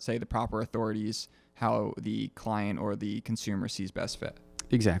alert, say, the proper authorities how the client or the consumer sees best fit.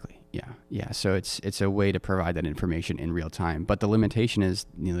 Exactly. Yeah. So it's a way to provide that information in real time. But the limitation is,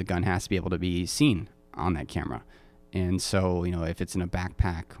 the gun has to be able to be seen on that camera. And so, if it's in a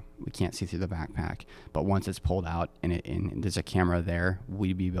backpack, we can't see through the backpack. But once it's pulled out and there's a camera there,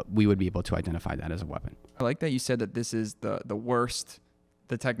 we would be able to identify that as a weapon. I like that you said that this is the worst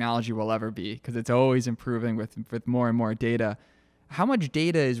the technology will ever be, because it's always improving with more and more data. How much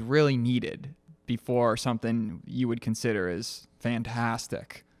data is really needed before something you would consider is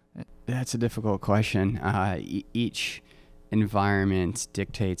fantastic? That's a difficult question. Each environment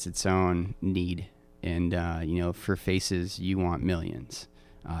dictates its own need. And, for faces, you want millions.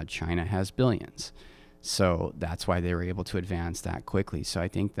 China has billions. So that's why they were able to advance that quickly. So I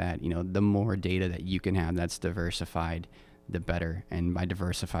think that, the more data that you can have that's diversified, the better. And by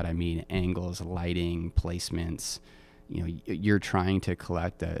diversified, I mean angles, lighting, placements. You're trying to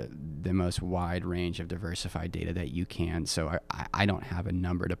collect the most wide range of diversified data that you can. So I don't have a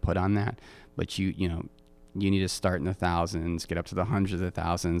number to put on that, but you need to start in the thousands, get up to the hundreds of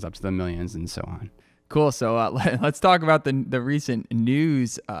thousands, up to the millions, and so on. Cool. So let's talk about the recent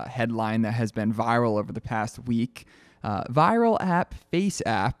news headline that has been viral over the past week. Viral app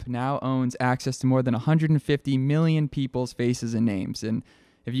FaceApp now owns access to more than 150 million people's faces and names. And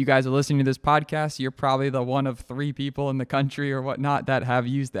if you guys are listening to this podcast, you're probably the one of 3 people in the country or whatnot that have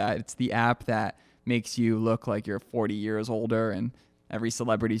used that. It's the app that makes you look like you're 40 years older, and every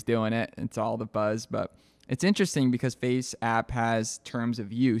celebrity's doing it. It's all the buzz. But it's interesting because FaceApp has terms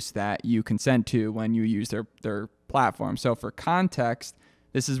of use that you consent to when you use their platform. So for context,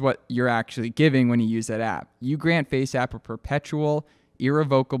 this is what you're actually giving when you use that app. You grant FaceApp a perpetual,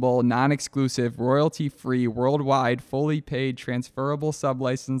 irrevocable, non-exclusive, royalty-free, worldwide, fully paid, transferable,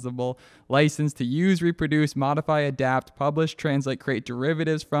 sub-licensable license to use, reproduce, modify, adapt, publish, translate, create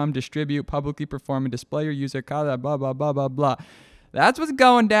derivatives from, distribute, publicly perform, and display your user, blah, blah, blah, blah, blah, blah. That's what's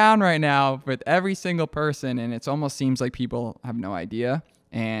going down right now with every single person, and it almost seems like people have no idea.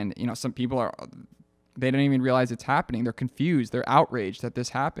 And, some people they don't even realize it's happening. They're confused. They're outraged that this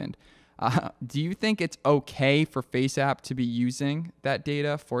happened. Do you think it's okay for FaceApp to be using that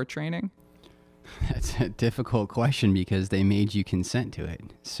data for training? That's a difficult question because they made you consent to it.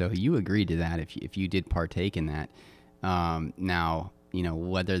 So you agreed to that if you did partake in that. Now,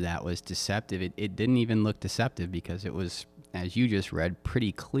 whether that was deceptive, it didn't even look deceptive because it was, as you just read,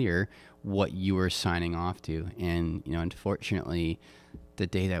 pretty clear what you were signing off to. And, unfortunately,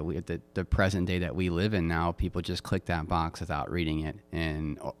 the present day that we live in now, people just click that box without reading it,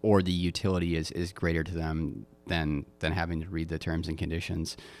 or the utility is greater to them than having to read the terms and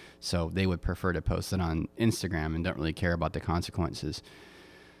conditions. So they would prefer to post it on Instagram and don't really care about the consequences.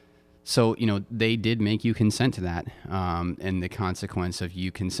 So, they did make you consent to that. And the consequence of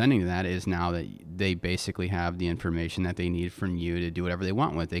you consenting to that is now that they basically have the information that they need from you to do whatever they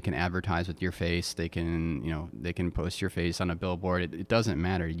want with. They can advertise with your face. They can post your face on a billboard. It doesn't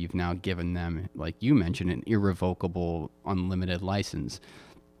matter. You've now given them, like you mentioned, an irrevocable, unlimited license.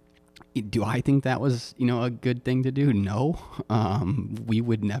 Do I think that was, a good thing to do? No. We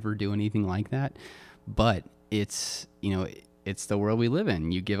would never do anything like that. But it's, it's the world we live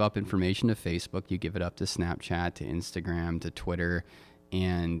in. You give up information to Facebook, you give it up to Snapchat, to Instagram, to Twitter,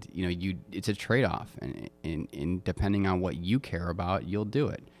 and it's a trade-off. And depending on what you care about, you'll do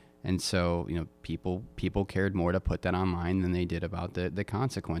it. And so, people cared more to put that online than they did about the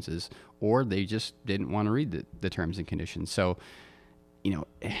consequences, or they just didn't want to read the terms and conditions. So,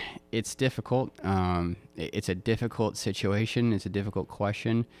 it's difficult. It's a difficult situation. It's a difficult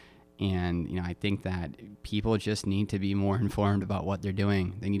question. And, I think that people just need to be more informed about what they're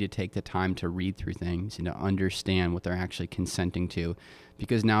doing. They need to take the time to read through things and to understand what they're actually consenting to.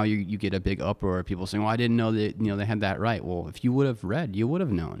 Because now you get a big uproar of people saying, well, I didn't know that, they had that right. Well, if you would have read, you would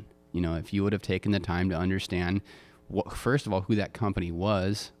have known. If you would have taken the time to understand, first of all, who that company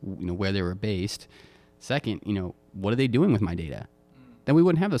was, where they were based. Second, what are they doing with my data? Then we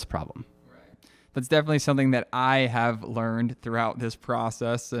wouldn't have this problem. That's definitely something that I have learned throughout this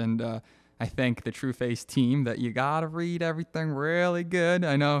process. And I thank the Trueface team that you got to read everything really good.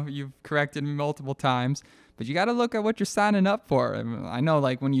 I know you've corrected me multiple times, but you got to look at what you're signing up for. I know,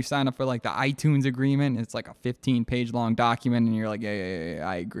 like, when you sign up for like the iTunes agreement, it's like a 15-page long document and you're like, yeah,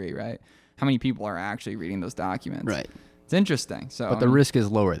 I agree, right? How many people are actually reading those documents? Right. It's interesting. But the risk is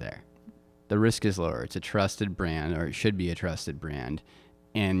lower there. The risk is lower. It's a trusted brand, or it should be a trusted brand.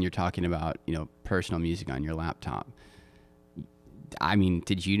 And you're talking about, personal music on your laptop. I mean,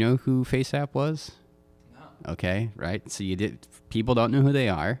 did you know who FaceApp was? No. Okay, right? So people don't know who they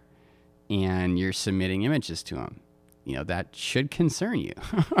are, and you're submitting images to them. That should concern you.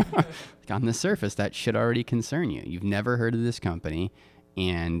 On the surface, that should already concern you. You've never heard of this company,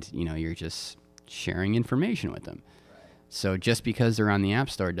 and, you're just sharing information with them. Right. So just because they're on the App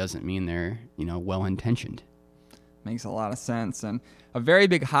Store doesn't mean they're, well-intentioned. Makes a lot of sense. And a very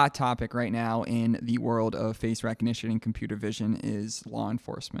big hot topic right now in the world of face recognition and computer vision is law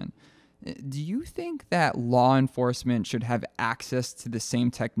enforcement. Do you think that law enforcement should have access to the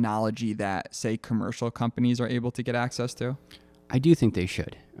same technology that, say, commercial companies are able to get access to? I do think they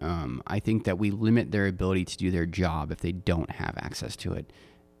should. I think that we limit their ability to do their job if they don't have access to it.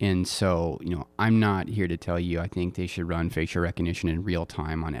 And so, I'm not here to tell you I think they should run facial recognition in real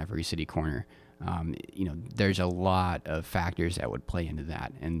time on every city corner. There's a lot of factors that would play into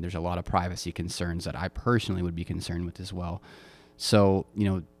that. And there's a lot of privacy concerns that I personally would be concerned with as well. So,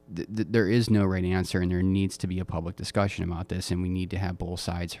 there is no right answer, and there needs to be a public discussion about this, and we need to have both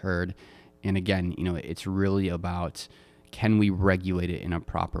sides heard. And again, it's really about, can we regulate it in a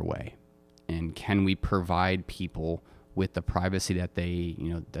proper way? And can we provide people with the privacy that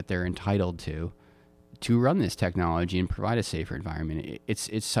that they're entitled to run this technology and provide a safer environment?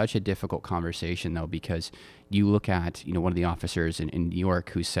 It's such a difficult conversation, though, because you look at, one of the officers in New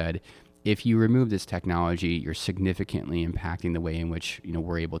York who said, if you remove this technology, you're significantly impacting the way in which,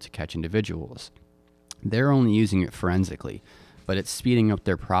 we're able to catch individuals. They're only using it forensically, but it's speeding up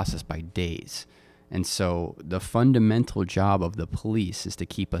their process by days. And so the fundamental job of the police is to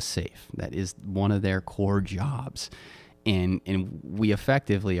keep us safe. That is one of their core jobs. And we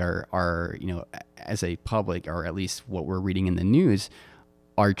effectively are, as a public, or at least what we're reading in the news,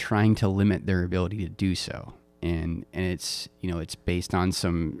 are trying to limit their ability to do so. And it's, it's based on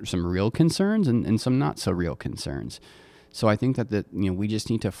some real concerns and some not so real concerns. So I think that we just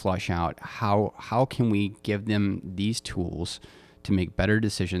need to flush out how can we give them these tools to make better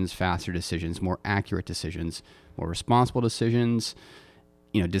decisions, faster decisions, more accurate decisions, more responsible decisions,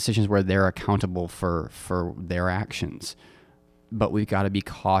 decisions where they're accountable for their actions. But we've got to be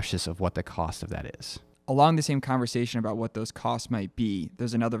cautious of what the cost of that is. Along the same conversation about what those costs might be,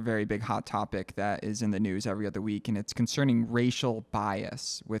 there's another very big hot topic that is in the news every other week, and it's concerning racial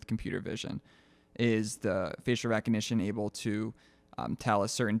bias with computer vision. Is the facial recognition able to tell a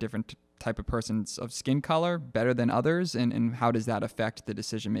certain different type of person's of skin color better than others, and how does that affect the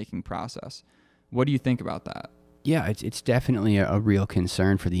decision-making process? What do you think about that? Yeah, it's definitely a real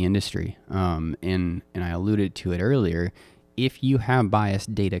concern for the industry. And I alluded to it earlier. If you have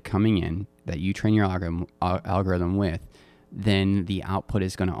biased data coming in that you train your algorithm with, then the output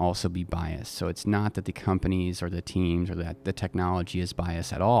is going to also be biased. So it's not that the companies or the teams or that the technology is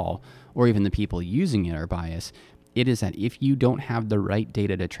biased at all, or even the people using it are biased. It is that if you don't have the right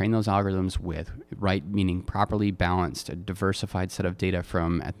data to train those algorithms with, right, meaning properly balanced, a diversified set of data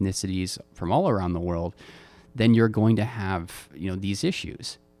from ethnicities from all around the world, then you're going to have, these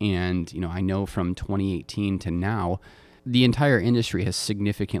issues. And, I know from 2018 to now, the entire industry has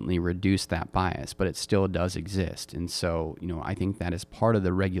significantly reduced that bias, but it still does exist. And so, I think that is part of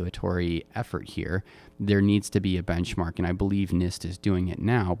the regulatory effort here. There needs to be a benchmark, and I believe NIST is doing it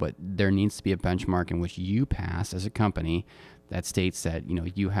now, but there needs to be a benchmark in which you pass as a company that states that,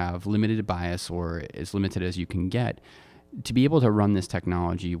 you have limited bias or as limited as you can get. to be able to run this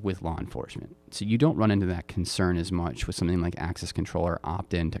technology with law enforcement. So you don't run into that concern as much with something like access control or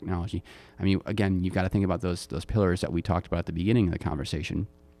opt-in technology. I mean, again, you've got to think about those pillars that we talked about at the beginning of the conversation.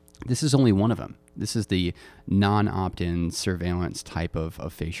 This is only one of them. This is the non-opt-in surveillance type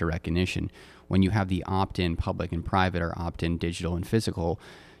of facial recognition. When you have the opt-in public and private or opt-in digital and physical,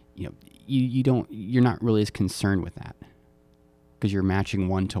 you're not really as concerned with that because you're matching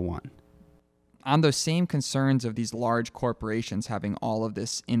one to one. On those same concerns of these large corporations having all of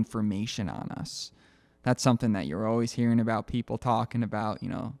this information on us, that's something that you're always hearing about people talking about,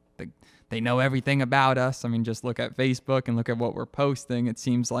 they know everything about us. I mean, just look at Facebook and look at what we're posting. It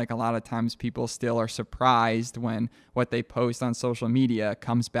seems like a lot of times people still are surprised when what they post on social media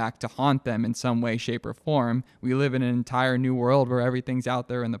comes back to haunt them in some way, shape, or form. We live in an entire new world where everything's out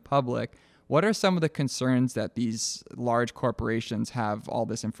there in the public. What are some of the concerns that these large corporations have all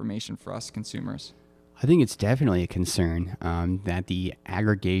this information for us consumers? I think it's definitely a concern that the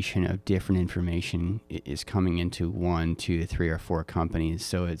aggregation of different information is coming into 1, 2, 3, or 4 companies.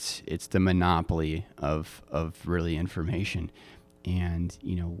 So it's the monopoly of really information, and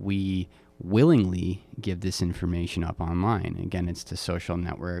we willingly give this information up online. Again, it's to social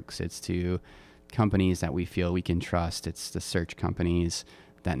networks, it's to companies that we feel we can trust, it's the search companies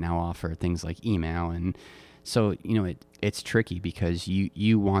that now offer things like email. And so, it's tricky because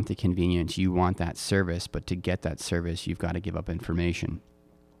you want the convenience, you want that service, but to get that service, you've got to give up information.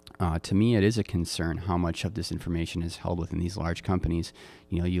 To me, it is a concern how much of this information is held within these large companies.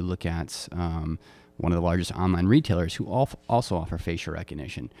 You look at one of the largest online retailers who also offer facial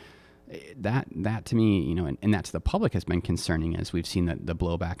recognition. That to me, and that to the public has been concerning as we've seen the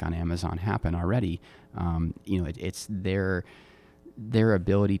blowback on Amazon happen already. It's their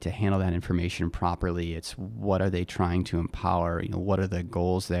ability to handle that information properly. It's what are they trying to empower, what are the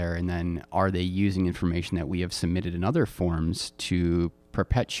goals there, and then are they using information that we have submitted in other forms to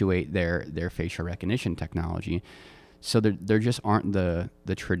perpetuate their facial recognition technology. So there just aren't the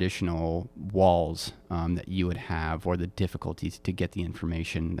traditional walls that you would have, or the difficulties to get the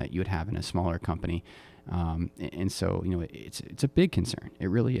information that you would have in a smaller company. And so it's a big concern. It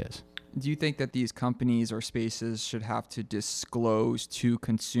really is. Do you think that these companies or spaces should have to disclose to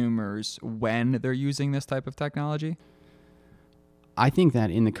consumers when they're using this type of technology? I think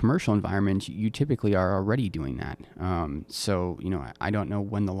that in the commercial environment, you typically are already doing that. So, I don't know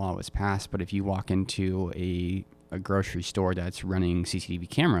when the law was passed, but if you walk into a grocery store that's running CCTV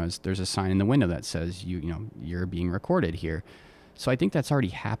cameras, there's a sign in the window that says, you're being recorded here. So I think that's already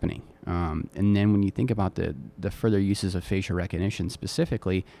happening. And then when you think about the further uses of facial recognition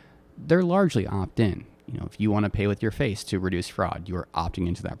specifically, they're largely opt-in. If you want to pay with your face to reduce fraud, you're opting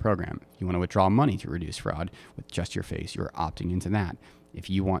into that program. If you want to withdraw money to reduce fraud with just your face, you're opting into that. If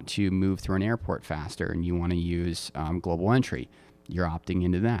you want to move through an airport faster and you want to use global entry, you're opting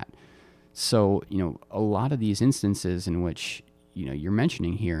into that. So, a lot of these instances in which, you're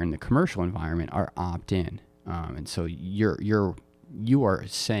mentioning here in the commercial environment are opt-in. And so you are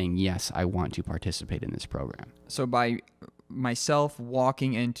saying, yes, I want to participate in this program. So by myself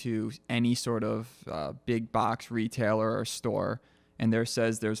walking into any sort of big box retailer or store, and there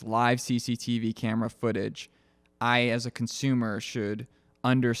says there's live CCTV camera footage, I, as a consumer, should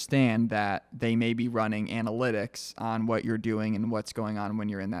understand that they may be running analytics on what you're doing and what's going on when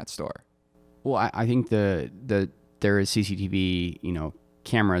you're in that store. Well, I think there is CCTV,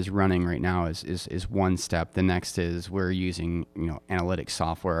 cameras running right now is one step. The next is we're using, analytics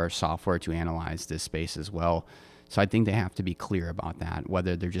software to analyze this space as well. So I think they have to be clear about that,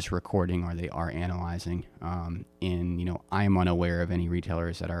 whether they're just recording or they are analyzing. And I am unaware of any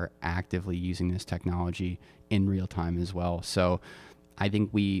retailers that are actively using this technology in real time as well. So I think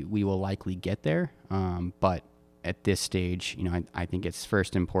we will likely get there. But at this stage, I think it's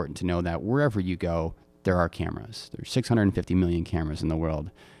first important to know that wherever you go, there are cameras. There's 650 million cameras in the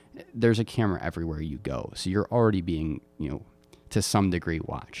world. There's a camera everywhere you go. So you're already being, to some degree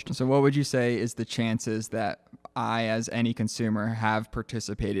watched. So what would you say is the chances that I, as any consumer, have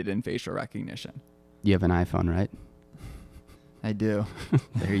participated in facial recognition? You have an iPhone, right? I do.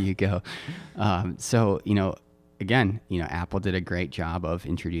 There you go. So, again, Apple did a great job of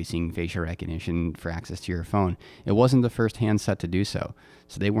introducing facial recognition for access to your phone. It wasn't the first handset to do so.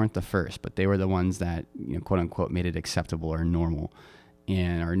 So they weren't the first, but they were the ones that, quote unquote, made it acceptable or normal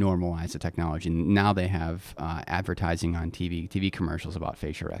or normalized the technology. Now they have advertising on TV commercials about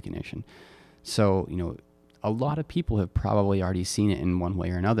facial recognition. So, a lot of people have probably already seen it in one way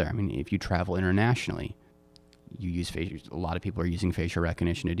or another. I mean, if you travel internationally, a lot of people are using facial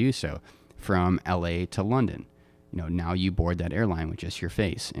recognition to do so. From LA to London, now you board that airline with just your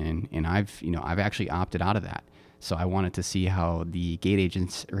face. And I've actually opted out of that. So I wanted to see how the gate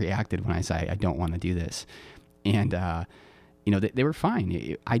agents reacted when I said, I don't want to do this. And, they were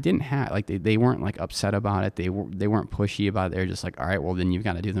fine. I didn't have, like, they weren't like upset about it. They weren't pushy about it. They're just like, all right, well then you've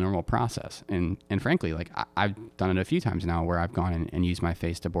got to do the normal process. And frankly, like I've done it a few times now where I've gone and used my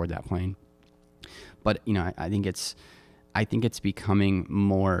face to board that plane. But, I think it's becoming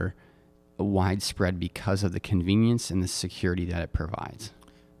more widespread because of the convenience and the security that it provides.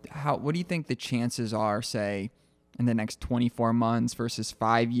 What do you think the chances are, say, in the next 24 months versus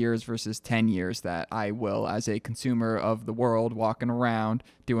 5 years versus 10 years that I will, as a consumer of the world, walking around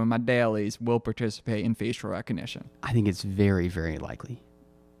doing my dailies, will participate in facial recognition? I think it's very, very likely.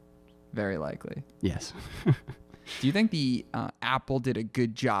 Very likely. Yes. Do you think the Apple did a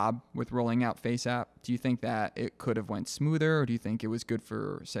good job with rolling out Face App? Do you think that it could have went smoother, or do you think it was good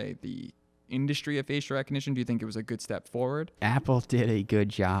for, say, the industry of facial recognition? Do you think it was a good step forward? Apple did a good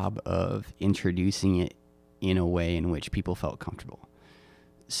job of introducing it in a way in which people felt comfortable.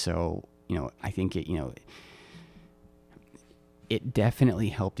 So, I think it definitely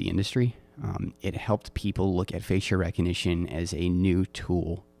helped the industry. It helped people look at facial recognition as a new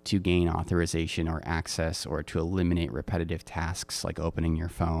tool to gain authorization or access or to eliminate repetitive tasks like opening your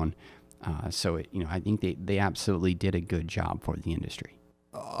phone. I think they absolutely did a good job for the industry.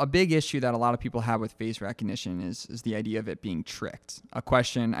 A big issue that a lot of people have with face recognition is the idea of it being tricked. A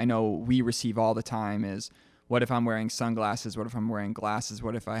question I know we receive all the time is, what if I'm wearing sunglasses? What if I'm wearing glasses?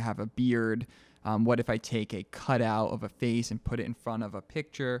 What if I have a beard? What if I take a cutout of a face and put it in front of a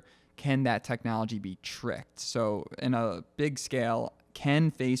picture? Can that technology be tricked? So in a big scale,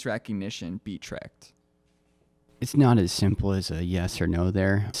 can face recognition be tricked? It's not as simple as a yes or no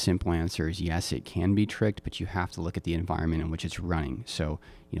there. Simple answer is yes, it can be tricked, but you have to look at the environment in which it's running. So,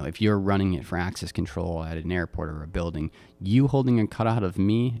 if you're running it for access control at an airport or a building, you holding a cutout of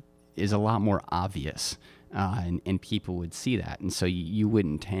me is a lot more obvious, and people would see that. And so you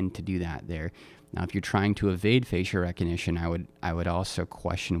wouldn't tend to do that there. Now, if you're trying to evade facial recognition, I would also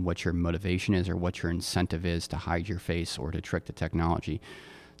question what your motivation is or what your incentive is to hide your face or to trick the technology.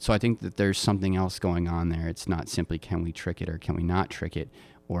 So I think that there's something else going on there. It's not simply can we trick it or can we not trick it,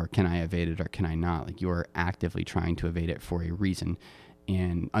 or can I evade it or can I not? Like, you're actively trying to evade it for a reason,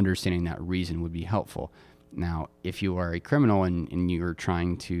 and understanding that reason would be helpful. Now, if you are a criminal and you're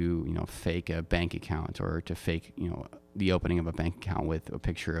trying to, fake a bank account or to fake, the opening of a bank account with a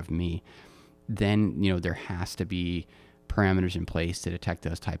picture of me, then, there has to be parameters in place to detect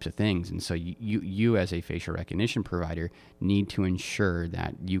those types of things. And so you as a facial recognition provider need to ensure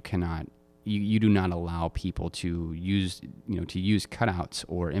that you do not allow people to use cutouts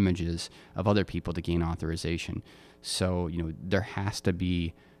or images of other people to gain authorization. So, there has to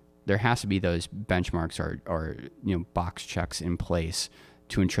be those benchmarks or box checks in place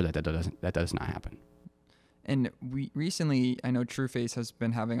to ensure that does not happen. And recently, I know Trueface has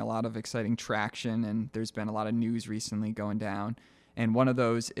been having a lot of exciting traction, and there's been a lot of news recently going down. And one of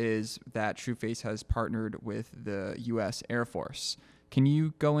those is that Trueface has partnered with the U.S. Air Force. Can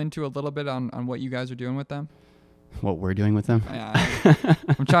you go into a little bit on what you guys are doing with them? What we're doing with them?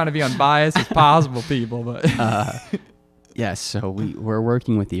 I'm trying to be unbiased as possible, people. But yes, so we're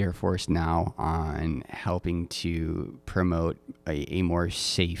working with the Air Force now on helping to promote a more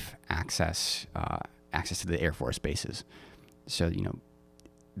safe access to the Air Force bases. So,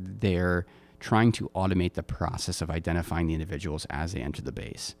 they're trying to automate the process of identifying the individuals as they enter the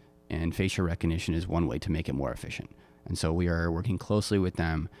base. And facial recognition is one way to make it more efficient. And so we are working closely with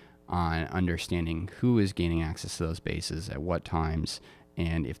them on understanding who is gaining access to those bases at what times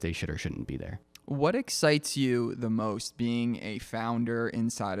and if they should or shouldn't be there. What excites you the most being a founder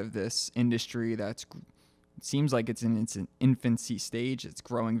inside of this industry it seems like it's in its infancy stage, it's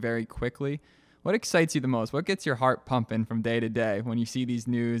growing very quickly? What excites you the most? What gets your heart pumping from day to day when you see these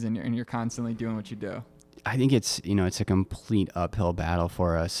news and you're constantly doing what you do? I think it's a complete uphill battle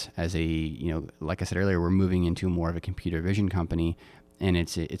for us as like I said earlier, we're moving into more of a computer vision company, and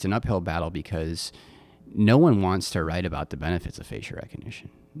it's an uphill battle because no one wants to write about the benefits of facial recognition.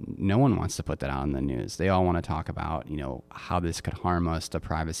 No one wants to put that out in the news. They all want to talk about, how this could harm us, the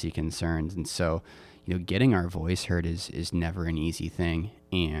privacy concerns. And so, getting our voice heard is never an easy thing.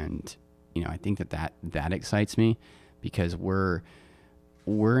 And, I think that excites me because we're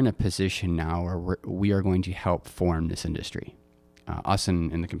in a position now where we are going to help form this industry. Us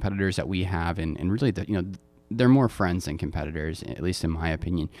and the competitors that we have, and really they're more friends than competitors, at least in my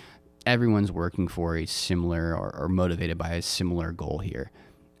opinion. Everyone's working for a similar or motivated by a similar goal here.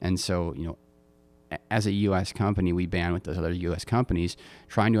 And so, as a U.S. company, we band with those other U.S. companies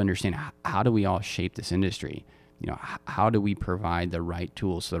trying to understand how do we all shape this industry? How do we provide the right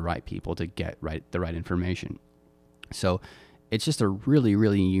tools to the right people to get the right information? So it's just a really,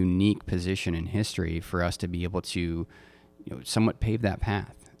 really unique position in history for us to be able to, somewhat pave that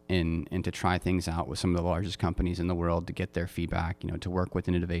path and to try things out with some of the largest companies in the world, to get their feedback, to work with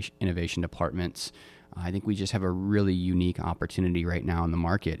innovation departments. I think we just have a really unique opportunity right now in the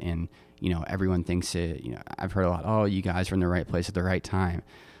market. And, everyone thinks it, I've heard a lot, oh, you guys are in the right place at the right time.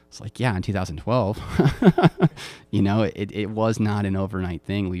 It's like, yeah, in 2012, it was not an overnight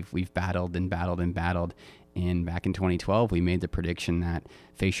thing. We've battled and battled and battled. And back in 2012, we made the prediction that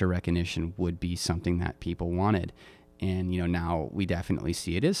facial recognition would be something that people wanted. And, now we definitely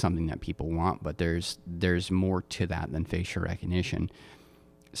see it is something that people want, but there's more to that than facial recognition.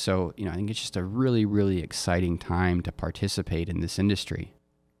 So, I think it's just a really, really exciting time to participate in this industry.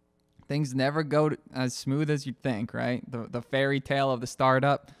 Things never go as smooth as you'd think, right? The fairy tale of the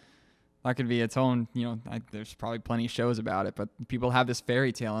startup, that could be its own, there's probably plenty of shows about it, but people have this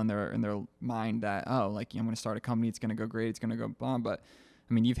fairy tale in their mind that, oh, like, I'm going to start a company, it's going to go great, it's going to go bomb. But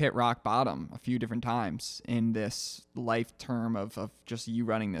I mean, you've hit rock bottom a few different times in this life term of just you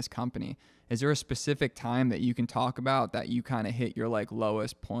running this company. Is there a specific time that you can talk about that you kind of hit your like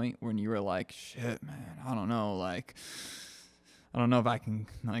lowest point when you were like, shit, man, I don't know if I can,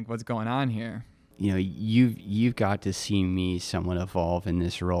 like, what's going on here? You've got to see me somewhat evolve in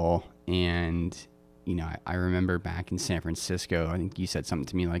this role. And, I remember back in San Francisco, I think you said something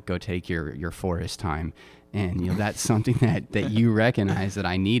to me like, go take your forest time. And, that's something that you recognize that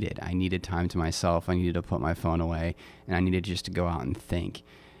I needed. I needed time to myself. I needed to put my phone away, and I needed just to go out and think.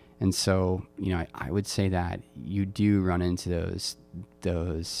 And so, I would say that you do run into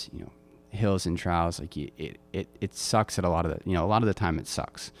those, hills and trials. Like it sucks at a lot of the time it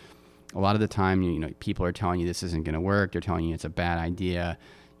sucks. A lot of the time, people are telling you this isn't going to work. They're telling you it's a bad idea.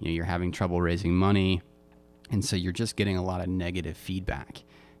 You're having trouble raising money. And so you're just getting a lot of negative feedback,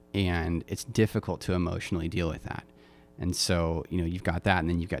 and it's difficult to emotionally deal with that. And so, you've got that, and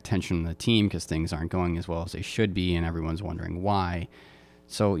then you've got tension on the team because things aren't going as well as they should be, and everyone's wondering why.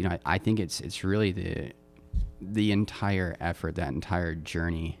 So, I think it's really the entire effort, that entire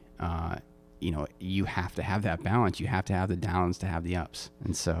journey. You have to have that balance. You have to have the downs to have the ups.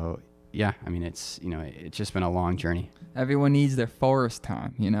 And so, yeah, I mean, it's just been a long journey. Everyone needs their forest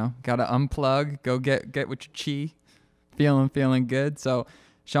time, got to unplug, go get what you chi, feeling good. So,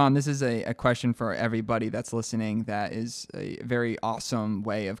 Shaun, this is a question for everybody that's listening that is a very awesome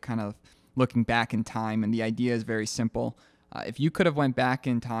way of kind of looking back in time. And the idea is very simple. If you could have went back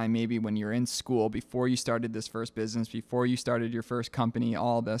in time, maybe when you're in school, before you started this first business, before you started your first company,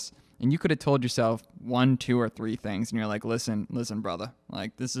 all this, and you could have told yourself 1, 2, or 3 things, and you're like, listen, brother,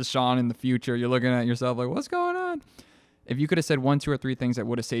 like, this is Shaun in the future. You're looking at yourself like, what's going on? If you could have said 1, 2, or 3 things that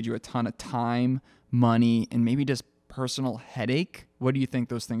would have saved you a ton of time, money, and maybe just personal headache, what do you think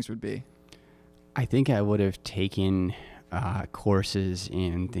those things would be? I think I would have taken courses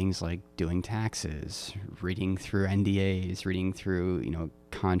in things like doing taxes, reading through NDAs, reading through,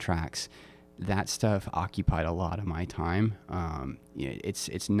 contracts. That stuff occupied a lot of my time.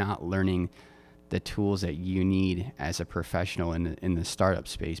 It's not learning the tools that you need as a professional in the startup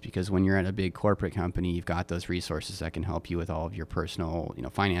space, because when you're at a big corporate company, you've got those resources that can help you with all of your personal,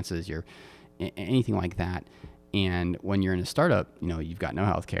 finances, anything like that. And when you're in a startup, you've got no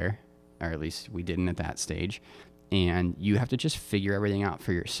healthcare, or at least we didn't at that stage. And you have to just figure everything out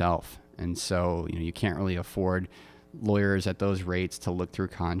for yourself. And so, you can't really afford lawyers at those rates to look through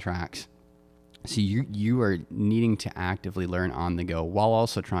contracts. So you are needing to actively learn on the go while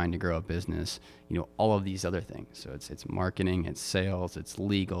also trying to grow a business, all of these other things. So it's marketing, it's sales, it's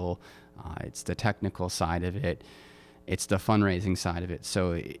legal, it's the technical side of it, it's the fundraising side of it.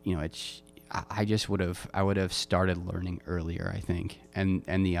 So, I would have started learning earlier, I think.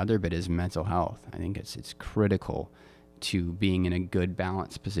 And the other bit is mental health. I think it's critical to being in a good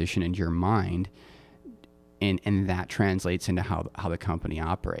balanced position in your mind. And that translates into how the company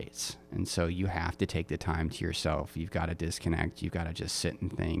operates. And so you have to take the time to yourself. You've got to disconnect. You've got to just sit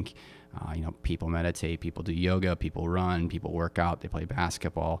and think. People meditate, people do yoga, people run, people work out, they play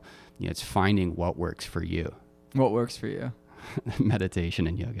basketball. It's finding what works for you. What works for you? Meditation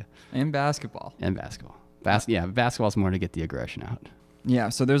and yoga. And basketball. Basketball's more to get the aggression out. Yeah,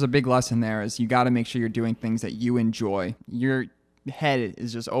 so there's a big lesson there is you got to make sure you're doing things that you enjoy. Your head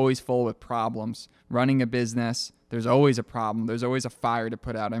is just always full with problems. Running a business, there's always a problem. There's always a fire to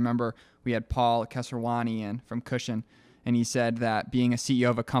put out. I remember we had Paul Kesarwani in from Cushion, and he said that being a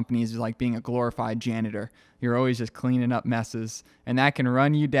CEO of a company is like being a glorified janitor. You're always just cleaning up messes, and that can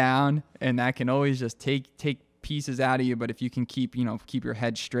run you down, and that can always just take pieces out of you. But if you can keep your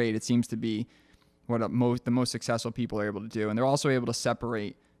head straight, it seems to be what the most successful people are able to do. And they're also able to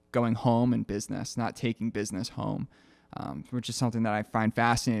separate going home and business, not taking business home. which is something that I find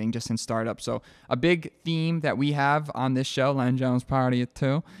fascinating just in startups. So a big theme that we have on this show, LenJones Party at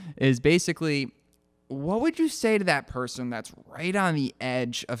 2, is basically, what would you say to that person that's right on the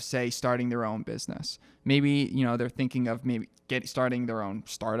edge of, say, starting their own business? Maybe, they're thinking of starting their own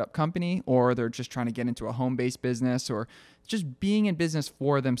startup company, or they're just trying to get into a home-based business, or just being in business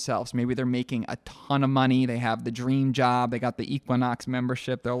for themselves. Maybe they're making a ton of money. They have the dream job. They got the Equinox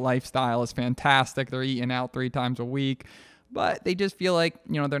membership. Their lifestyle is fantastic. They're eating out 3 times a week. But they just feel like,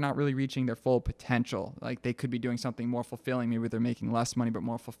 they're not really reaching their full potential. Like they could be doing something more fulfilling. Maybe they're making less money, but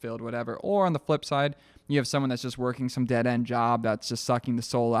more fulfilled, whatever. Or on the flip side, you have someone that's just working some dead-end job that's just sucking the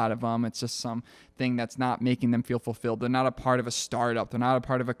soul out of them. It's just something that's not making them feel fulfilled. They're not a part of a startup. They're not a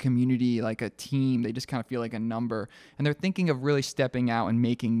part of a community, like a team. They just kind of feel like a number. And they're thinking of really stepping out and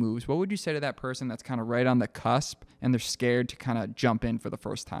making moves. What would you say to that person that's kind of right on the cusp and they're scared to kind of jump in for the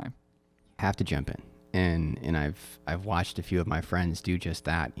first time? Have to jump in. And I've watched a few of my friends do just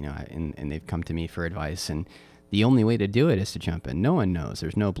that, and they've come to me for advice. And the only way to do it is to jump in. No one knows.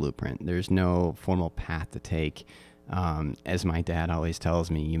 There's no blueprint. There's no formal path to take. As my dad always tells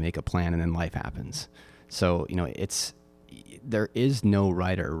me, you make a plan and then life happens. So, there is no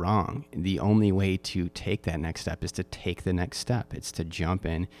right or wrong. The only way to take that next step is to take the next step. It's to jump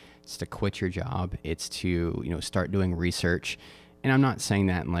in. It's to quit your job. It's to, start doing research. And I'm not saying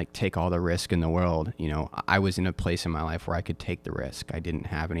that and take all the risk in the world. I was in a place in my life where I could take the risk. I didn't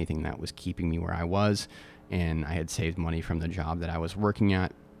have anything that was keeping me where I was, and I had saved money from the job that I was working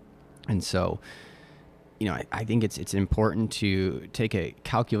at. And so, I think it's important to take a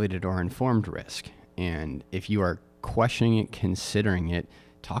calculated or informed risk. And if you are questioning it, considering it,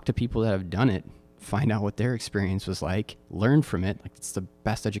 talk to people that have done it, find out what their experience was like, learn from it. It's the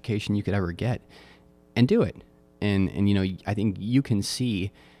best education you could ever get, and do it. And I think you can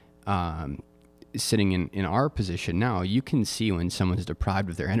see, sitting in our position now, you can see when someone's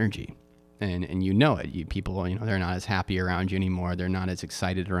deprived of their energy, and it. People, they're not as happy around you anymore. They're not as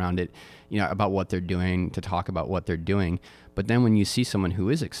excited around it, about what they're doing, to talk about what they're doing. But then when you see someone who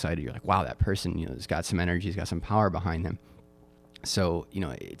is excited, you're like, wow, that person, has got some energy, has got some power behind them. So,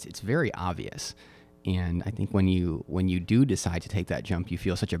 it's very obvious. And I think when you do decide to take that jump, you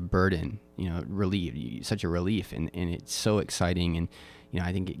feel such a burden, relieved, such a relief, and it's so exciting. And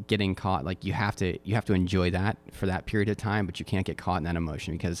I think getting caught, you have to enjoy that for that period of time, but you can't get caught in that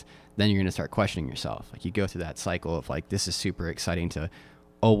emotion, because then you're going to start questioning yourself. You go through that cycle of this is super exciting to,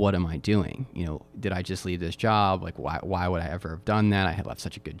 oh, what am I doing? Did I just leave this job? Why would I ever have done that? I had left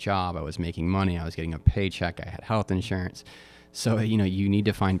such a good job. I was making money. I was getting a paycheck. I had health insurance. So, you need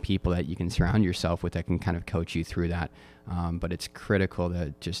to find people that you can surround yourself with that can kind of coach you through that. But it's critical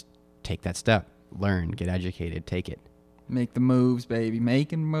to just take that step, learn, get educated, take it. Make the moves, baby.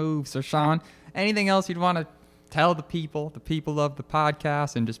 Making moves. So, Shaun, anything else you'd want to tell the people of the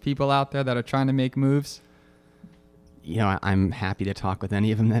podcast, and just people out there that are trying to make moves? I'm happy to talk with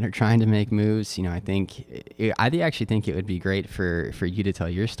any of them that are trying to make moves. I actually think it would be great for you to tell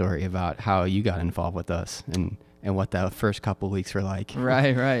your story about how you got involved with us and what the first couple of weeks were like.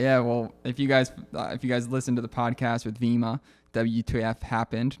 Right. Yeah. Well, if you guys listen to the podcast with Vima, WTF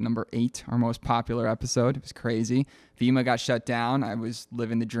happened, number 8, our most popular episode. It was crazy. Vima got shut down. I was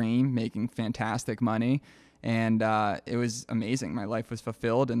living the dream, making fantastic money. And it was amazing. My life was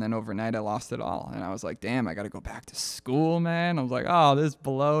fulfilled. And then overnight I lost it all. And I was like, damn, I got to go back to school, man. I was like, oh, this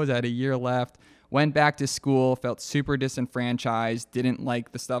blows. I had a year left. Went back to school, felt super disenfranchised, didn't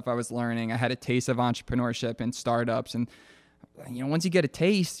like the stuff I was learning. I had a taste of entrepreneurship and startups. And, once you get a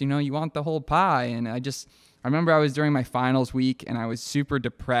taste, you want the whole pie. And I remember I was during my finals week, and I was super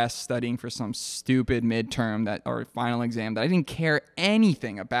depressed studying for some stupid midterm or final exam that I didn't care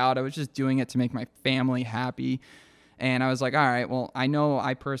anything about. I was just doing it to make my family happy. And I was like, all right, well, I know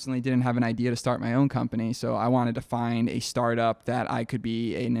I personally didn't have an idea to start my own company, so I wanted to find a startup that I could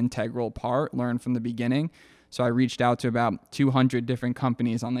be an integral part, learn from the beginning. So I reached out to about 200 different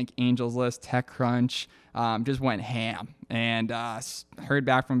companies on Angels List, TechCrunch, just went ham, and heard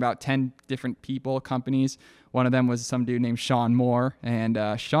back from about 10 different companies. One of them was some dude named Shaun Moore,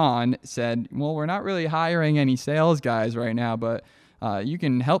 and Shaun said, well, we're not really hiring any sales guys right now, but you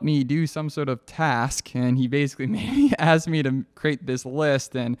can help me do some sort of task. And he basically made me ask me to create this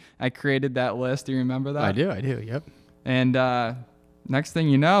list, and I created that list. Do you remember that? I do. Yep. And next thing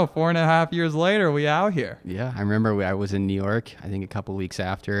you know, 4.5 years later, we out here. Yeah, I remember I was in New York, I think a couple of weeks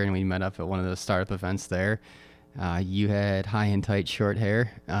after, and we met up at one of those startup events there. You had high and tight short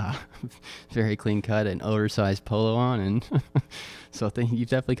hair, very clean cut, and oversized polo on, and so I think you've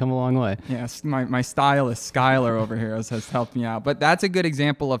definitely come a long way. Yes, my stylist, Skylar over here, has helped me out. But that's a good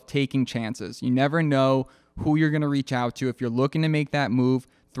example of taking chances. You never know who you're going to reach out to. If you're looking to make that move,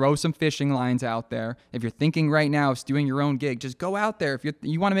 throw some fishing lines out there. If you're thinking right now of doing your own gig, just go out there. If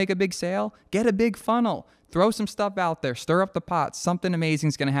you want to make a big sale, get a big funnel. Throw some stuff out there. Stir up the pot. Something amazing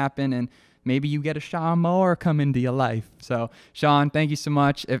is going to happen, and maybe you get a Shaun Moore come into your life. So, Shaun, thank you so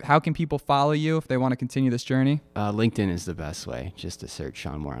much. How can people follow you if they want to continue this journey? LinkedIn is the best way, just to search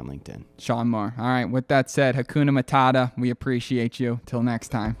Shaun Moore on LinkedIn. Shaun Moore. All right. With that said, Hakuna Matata. We appreciate you. Till next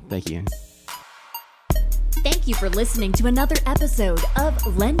time. Thank you. Thank you for listening to another episode of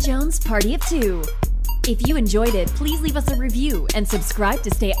LenJones Party of Two. If you enjoyed it, please leave us a review and subscribe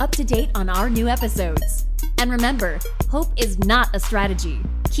to stay up to date on our new episodes. And remember, hope is not a strategy.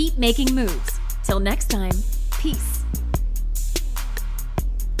 Keep making moves. Till next time, peace.